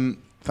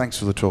 Thanks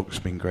for the talk. It's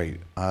been great.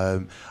 I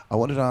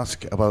wanted to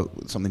ask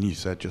about something you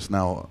said just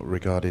now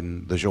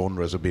regarding the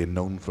genres of being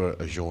known for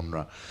a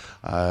genre.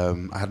 I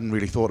hadn't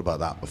really thought about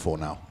that before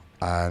now,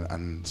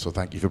 and so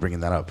thank you for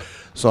bringing that up.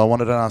 So I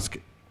wanted to ask,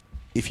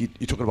 if you're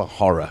talking about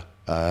horror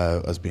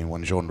as being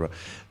one genre,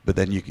 but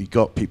then you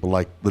got people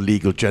like The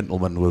Legal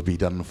Gentleman will be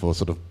done for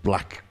sort of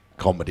black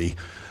comedy,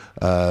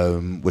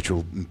 which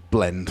will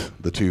blend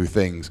the two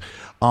things.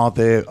 Are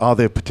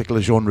there particular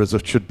genres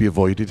that should be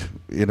avoided?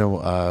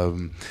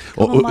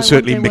 Or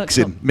certainly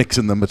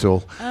mixing them at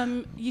all?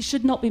 You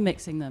should not be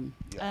mixing them.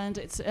 Yeah. And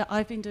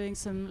I've been doing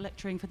some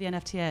lecturing for the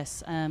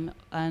NFTS,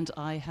 and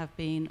I have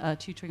been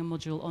tutoring a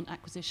module on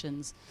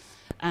acquisitions.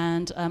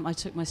 And I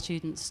took my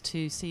students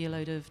to see a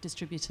load of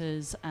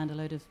distributors and a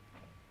load of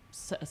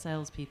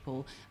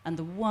salespeople, and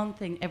the one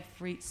thing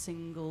every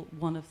single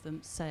one of them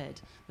said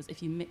was,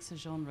 if you mix a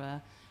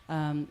genre,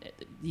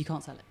 you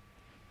can't sell it.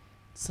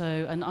 So,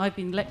 and I've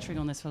been lecturing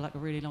on this for like a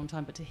really long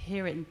time, but to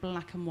hear it in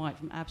black and white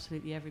from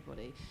absolutely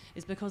everybody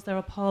is because there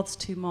are paths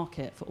to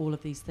market for all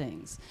of these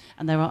things,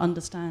 and there are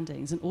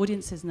understandings, and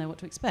audiences know what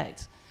to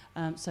expect.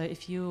 So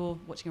if you're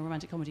watching a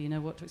romantic comedy, you know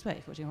what to expect.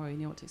 If you're watching horror, you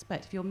know what to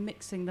expect. If you're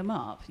mixing them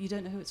up, you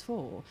don't know who it's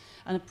for.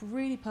 And a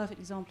really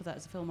perfect example of that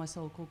is a film I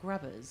sold called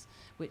Grabbers,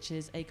 which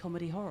is a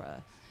comedy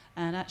horror.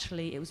 And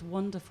actually, it was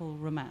wonderful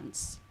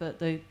romance, but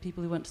the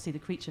people who went to see the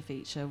creature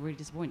feature were really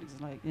disappointed because,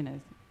 like,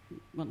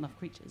 not enough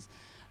creatures.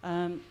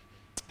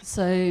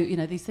 So,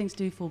 these things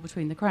do fall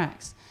between the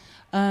cracks.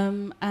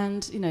 The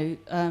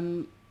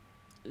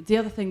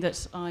other thing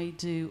that I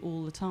do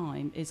all the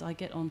time is I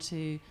get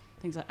onto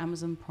things like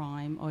Amazon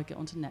Prime, or I get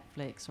onto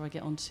Netflix, or I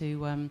get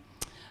onto,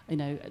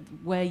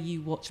 where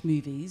you watch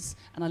movies,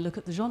 and I look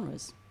at the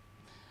genres.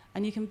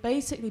 And you can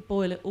basically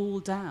boil it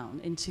all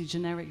down into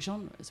generic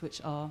genres,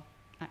 which are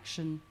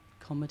action,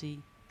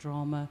 comedy,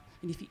 drama.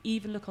 And if you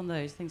even look on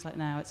those, things like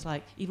now, it's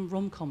like even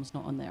rom-com's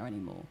not on there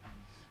anymore.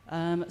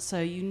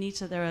 So you need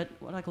to, there are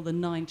what I call the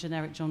 9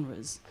 generic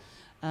genres.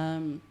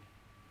 You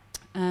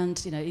need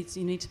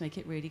to make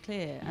it really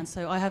clear. And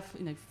so I have,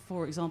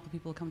 for example,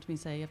 people come to me and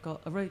say, I've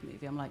got a road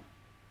movie. I'm like,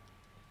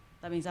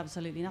 that means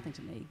absolutely nothing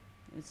to me.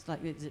 It's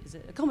like, is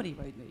it a comedy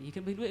road movie?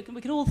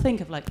 We can all think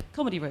of like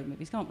comedy road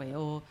movies, can't we?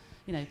 Or,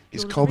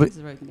 is comedy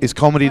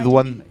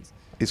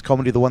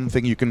the one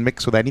thing you can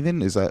mix with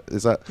anything? Is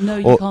that? No,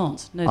 you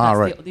can't. No, that's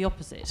right. the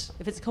opposite.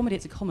 If it's a comedy,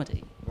 it's a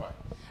comedy. Right.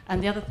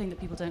 And the other thing that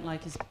people don't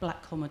like is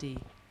black comedy,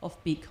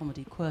 offbeat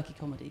comedy, quirky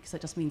comedy, because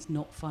that just means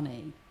not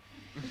funny.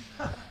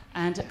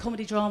 And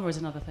comedy drama is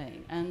another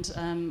thing. And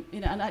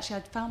and actually,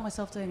 I found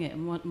myself doing it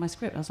in my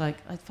script. I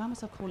found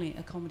myself calling it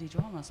a comedy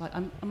drama. I was like,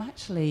 I'm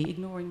actually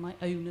ignoring my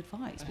own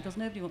advice because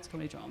nobody wants a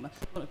comedy drama.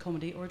 They want a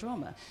comedy or a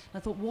drama. And I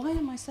thought, why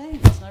am I saying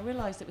this? And I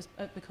realised it was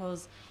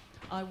because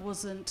I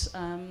wasn't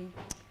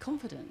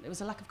confident. It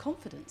was a lack of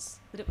confidence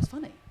that it was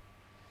funny.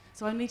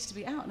 So I needed to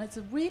be out. And it's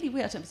a really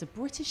weird, I don't know if it's a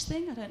British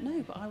thing, I don't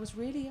know, but I was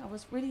really,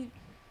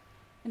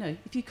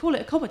 if you call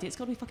it a comedy, it's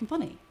got to be fucking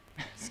funny.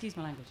 Excuse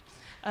my language.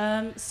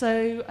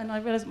 And I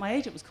realised my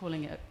agent was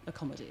calling it a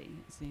comedy.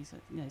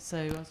 So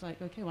I was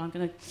like, okay, well,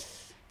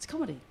 it's a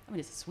comedy. I mean,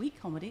 it's a sweet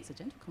comedy, it's a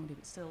gentle comedy,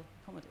 but still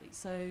comedy.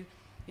 So,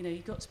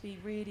 you've got to be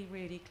really,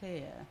 really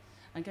clear.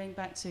 And going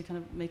back to kind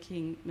of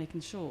making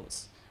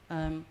shorts,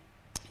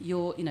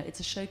 it's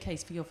a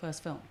showcase for your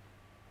first film.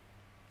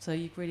 So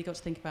you've really got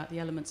to think about the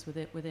elements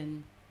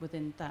within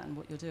that and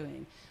what you're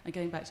doing. And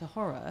going back to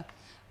horror,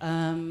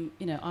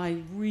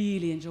 I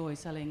really enjoy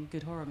selling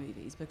good horror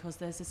movies because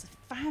there's this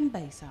fan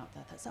base out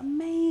there that's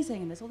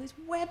amazing, and there's all these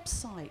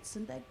websites,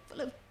 and they're full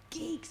of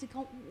geeks who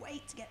can't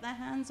wait to get their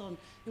hands on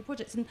your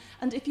projects.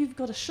 And if you've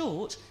got a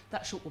short,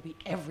 that short will be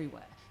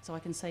everywhere. So I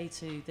can say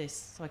to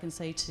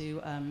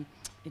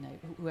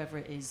whoever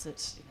it is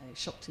that,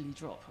 Shock Till You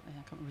Drop, I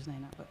can't remember his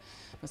name now, but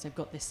because they've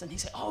got this, and he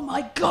said, oh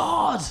my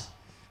God!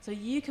 So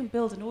you can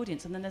build an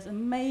audience, and then there's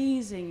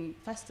amazing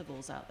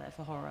festivals out there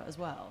for horror as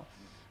well.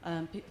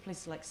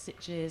 Places like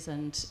Sitges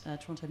and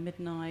Toronto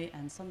Midnight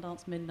and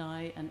Sundance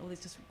Midnight and all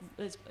these.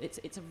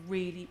 It's a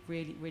really,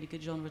 really, really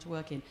good genre to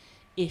work in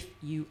if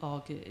you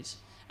are good.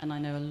 And I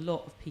know a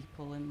lot of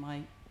people in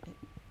my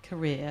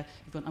career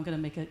who've gone, I'm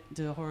going to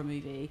do a horror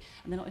movie,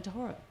 and they're not into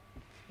horror.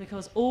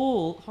 Because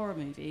all horror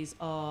movies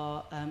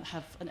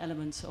have an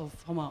element of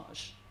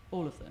homage,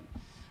 all of them.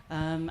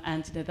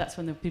 And that's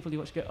when the people you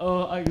watch go,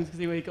 oh, I can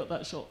see where you got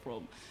that shot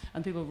from.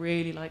 And people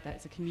really like that.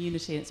 It's a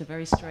community, and it's a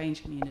very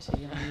strange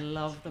community, and I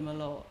love them a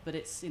lot. But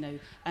it's,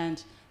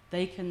 and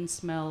they can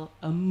smell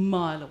a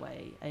mile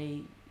away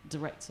a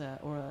director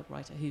or a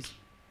writer who's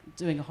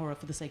doing a horror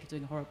for the sake of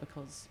doing a horror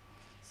because...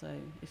 So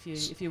if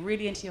you're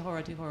really into your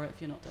horror, do horror. If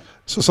you're not, don't.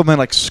 So something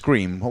like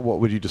Scream, what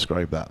would you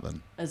describe that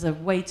then? As a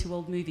way too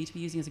old movie to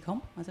be using as a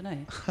comp? I don't know.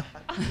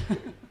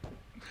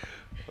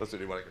 That's the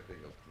only one I can think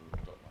of.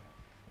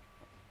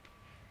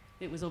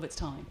 It was of its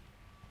time.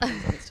 It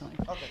was of its time.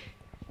 Okay.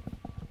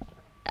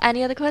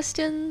 Any other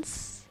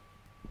questions?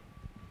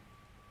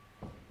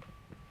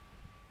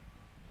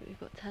 We've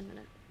got 10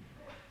 minutes.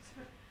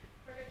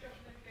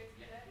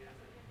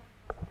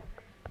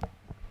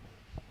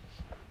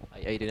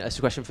 How you doing? It's a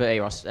question for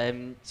Eros.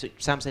 So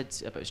Sam said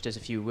about she does a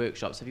few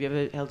workshops. Have you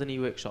ever held any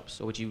workshops,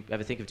 or would you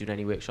ever think of doing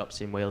any workshops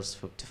in Wales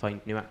to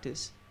find new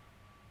actors?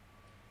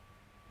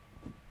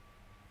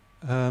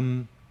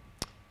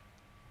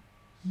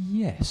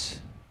 Yes.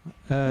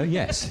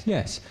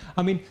 Yes.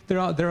 I mean, there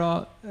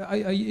are.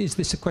 Is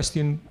this a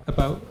question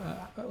about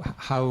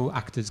how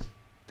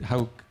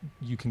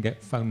you can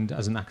get found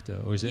as an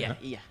actor, or is it?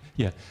 Yeah.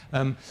 Yeah.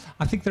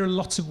 I think there are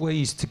lots of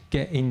ways to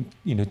get in.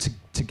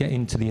 To get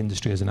into the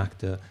industry as an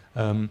actor,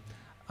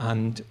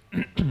 and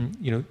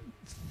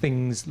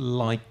things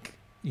like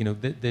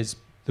there's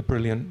the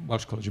brilliant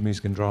Welsh College of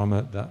Music and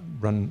Drama that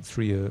run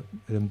 3-year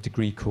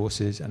degree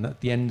courses, and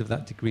at the end of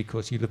that degree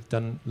course you'll have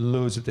done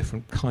loads of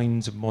different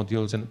kinds of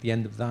modules, and at the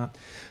end of that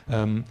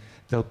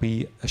there'll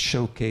be a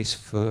showcase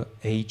for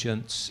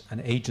agents,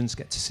 and agents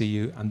get to see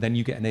you, and then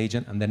you get an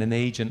agent, and then an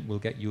agent will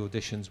get you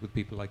auditions with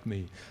people like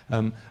me.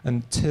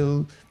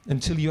 Until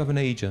you have an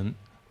agent,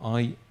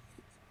 I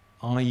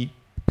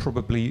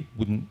probably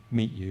wouldn't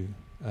meet you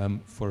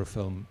for a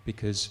film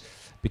because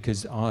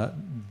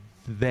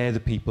they're the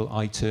people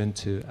I turn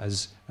to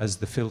as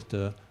the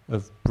filter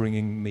of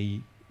bringing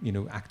me,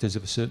 actors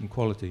of a certain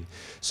quality.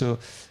 So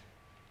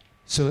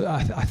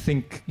I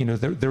think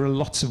there are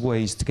lots of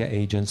ways to get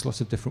agents,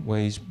 lots of different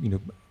ways,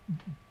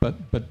 but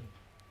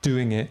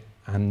doing it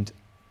and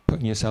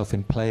putting yourself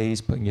in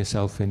plays, putting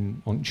yourself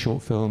on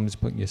short films,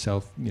 putting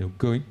yourself,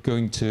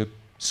 going to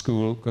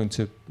school, going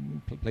to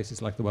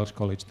places like the Welsh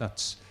College.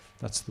 That's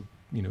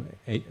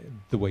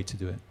the way to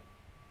do it.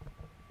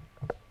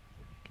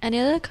 Any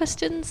other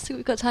questions?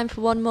 We've got time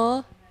for one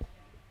more.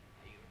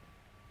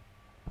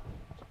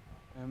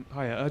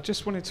 Hiya. I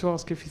just wanted to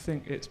ask if you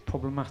think it's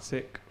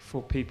problematic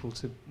for people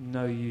to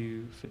know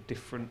you for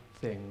different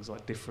things,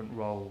 like different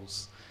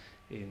roles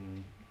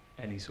in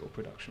any sort of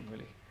production,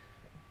 really.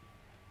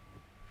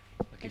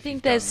 Like I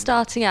think there's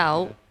starting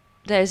out,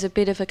 there's a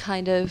bit of a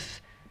kind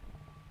of,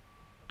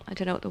 I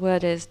don't know what the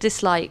word is,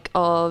 dislike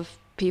of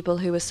people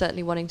who are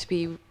certainly wanting to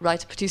be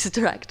writer, producer,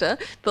 director,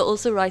 but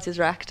also writers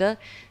or actor.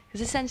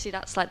 Because essentially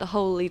that's like the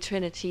holy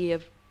trinity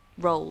of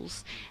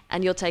roles,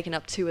 and you're taking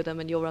up 2 of them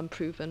and you're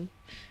unproven.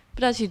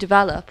 But as you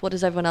develop, what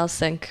does everyone else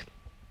think?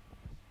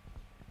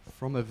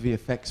 From a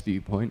VFX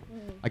viewpoint,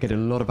 I get a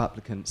lot of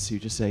applicants who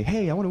just say,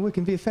 hey, I want to work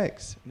in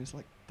VFX. And it's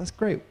like, that's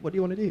great. What do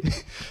you want to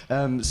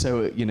do?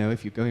 So,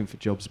 if you're going for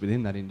jobs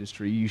within that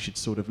industry, you should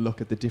sort of look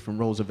at the different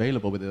roles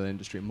available within that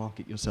industry and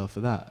market yourself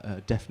for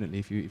that. Definitely,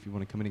 if you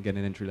want to come in and get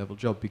an entry-level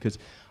job, because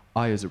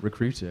I, as a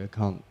recruiter,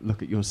 can't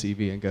look at your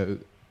CV and go,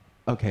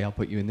 okay, I'll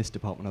put you in this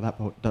department or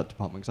that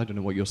department, because I don't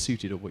know what you're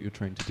suited or what you're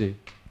trained to do.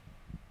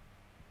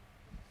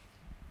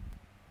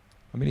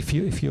 I mean, if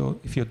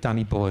you're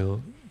Danny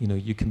Boyle,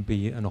 you can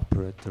be an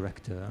opera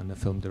director and a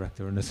film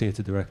director and a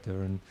theatre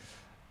director,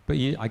 but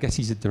I guess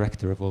he's a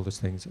director of all those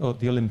things. Oh,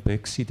 the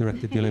Olympics, he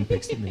directed the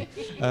Olympics, didn't he?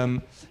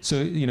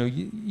 So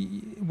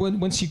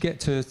once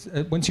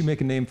you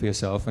make a name for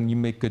yourself and you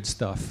make good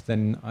stuff,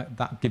 then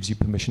that gives you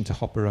permission to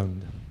hop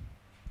around.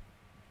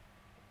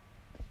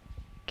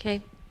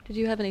 Okay. Did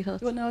you have any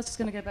thoughts? Well, no, I was just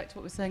going to go back to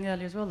what we were saying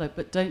earlier as well, though.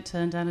 But don't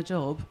turn down a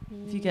job.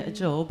 If you get a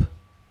job,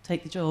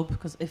 take the job,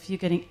 because if you're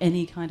getting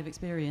any kind of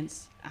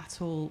experience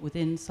at all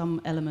within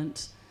some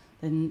element,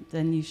 then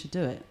you should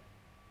do it.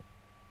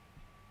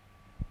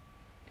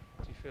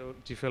 Do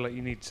you feel like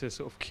you need to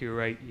sort of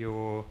curate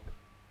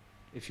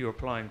if you're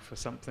applying for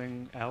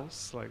something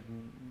else, like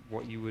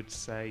what you would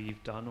say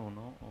you've done or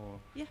not,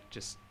 or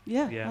just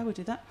I would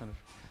do that. Kind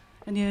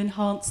of. And you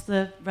enhance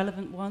the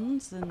relevant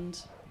ones and.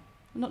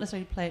 Not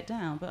necessarily play it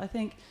down, but I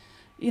think,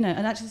 and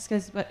actually this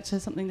goes back to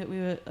something that we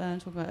were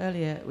talking about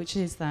earlier, which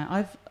is that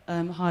I've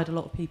hired a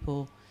lot of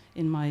people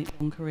in my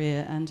long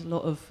career, and a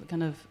lot of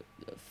kind of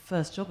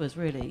first jobbers,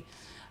 really.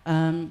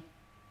 And,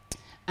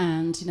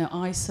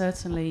 I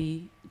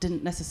certainly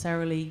didn't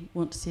necessarily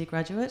want to see a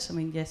graduate. I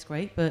mean, yes,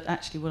 great, but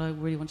actually what I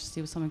really wanted to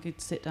see was someone who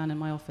could sit down in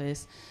my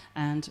office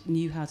and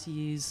knew how to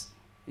use,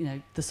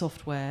 the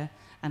software,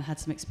 and had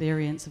some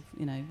experience of,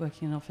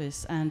 working in an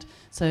office. And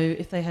so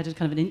if they had a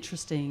kind of an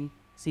interesting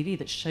CV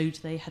that showed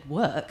they had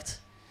worked,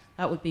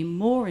 that would be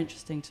more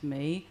interesting to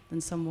me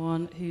than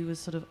someone who was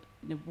sort of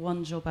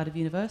one job out of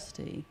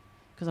university,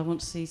 because I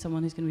want to see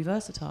someone who's going to be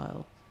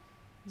versatile.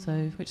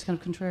 So, which is kind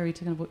of contrary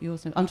to kind of what you're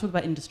saying. I'm talking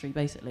about industry,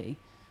 basically.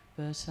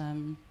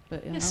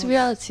 But Yes, the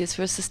reality is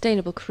for a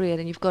sustainable career,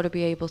 then you've got to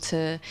be able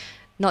to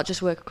not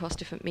just work across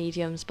different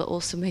mediums, but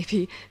also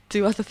maybe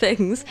do other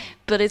things.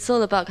 But it's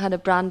all about kind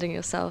of branding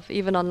yourself,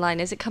 even online.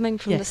 Is it coming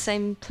from the Yes.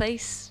 same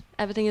place,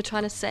 everything you're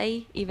trying to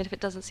say, even if it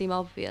doesn't seem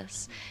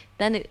obvious?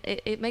 Then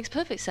it makes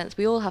perfect sense.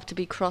 We all have to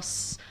be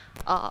cross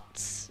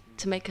arts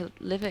to make a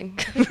living,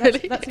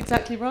 really. That's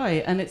exactly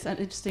right. And it's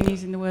interesting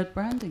using the word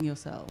branding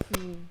yourself.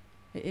 Mm.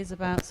 It is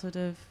about sort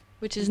of...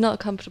 Which is not a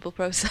comfortable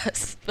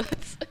process. But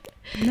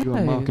You are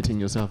No. marketing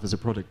yourself as a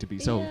product to be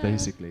sold, Yeah.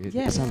 basically. It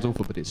Yes. sounds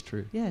awful, but it's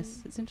true.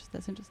 Yes, it's interesting.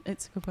 That's interesting.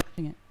 It's a good way of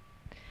putting it.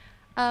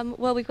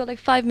 well, we've got like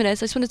 5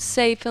 minutes. I just wanted to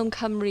say Film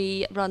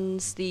Cymru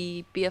runs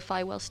the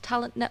BFI Welsh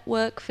Talent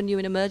Network for new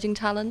and emerging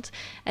talent.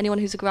 Anyone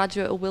who's a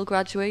graduate or will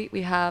graduate,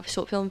 we have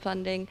short film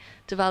funding,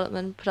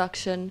 development,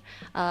 production,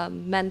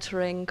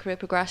 mentoring, career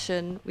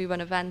progression. We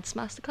run events,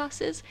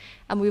 masterclasses,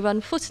 and we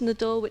run Foot in the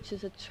Door, which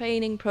is a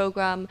training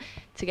program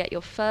to get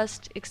your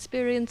first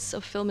experience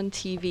of film and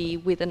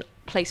TV with a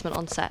placement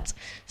on set.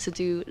 So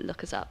do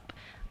look us up.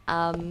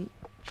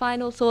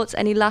 Final thoughts,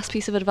 any last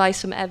piece of advice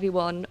from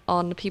everyone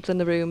on the people in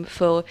the room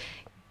for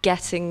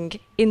getting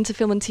into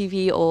film and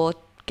TV or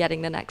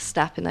getting the next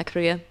step in their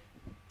career?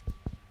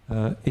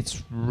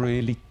 It's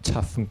really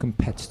tough and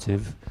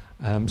competitive,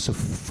 so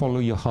follow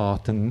your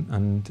heart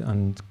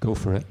and go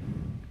for it.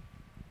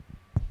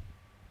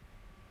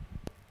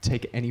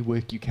 Take any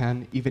work you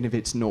can, even if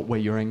it's not where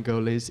your end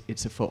goal is,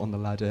 it's a foot on the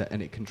ladder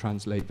and it can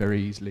translate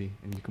very easily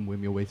and you can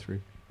worm your way through.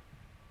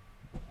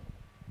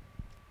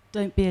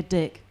 Don't be a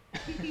dick.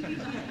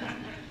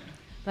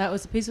 That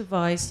was a piece of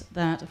advice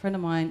that a friend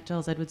of mine,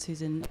 Giles Edwards,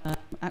 who's in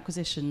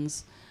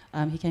acquisitions,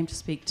 he came to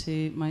speak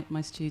to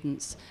my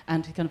students,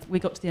 and we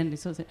got to the end and he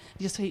sort of said,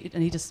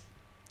 he just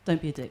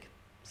don't be a dick.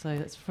 So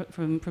that's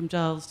from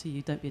Giles to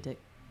you, don't be a dick.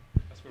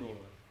 That's for all of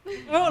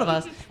us. For all of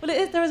us.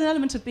 Well, there is an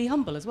element of be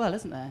humble as well,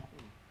 isn't there?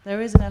 There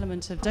is an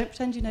element of don't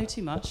pretend you know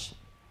too much.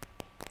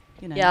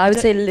 You know, Yeah, I would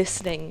say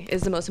listening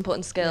is the most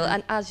important skill. Yeah.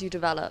 And as you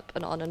develop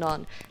and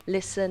on,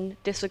 listen,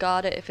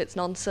 disregard it if it's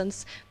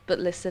nonsense, but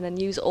listen and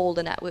use all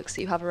the networks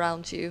that you have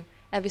around you.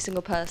 Every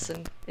single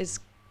person is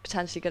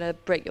potentially going to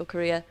break your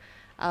career.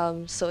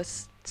 So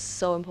it's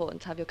so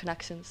important to have your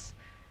connections.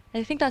 And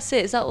I think that's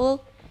it. Is that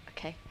all?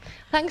 Okay.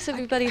 Thanks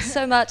everybody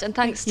so much, and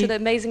thanks to the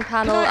amazing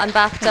panel and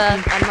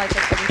BAFTA and my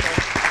presentation.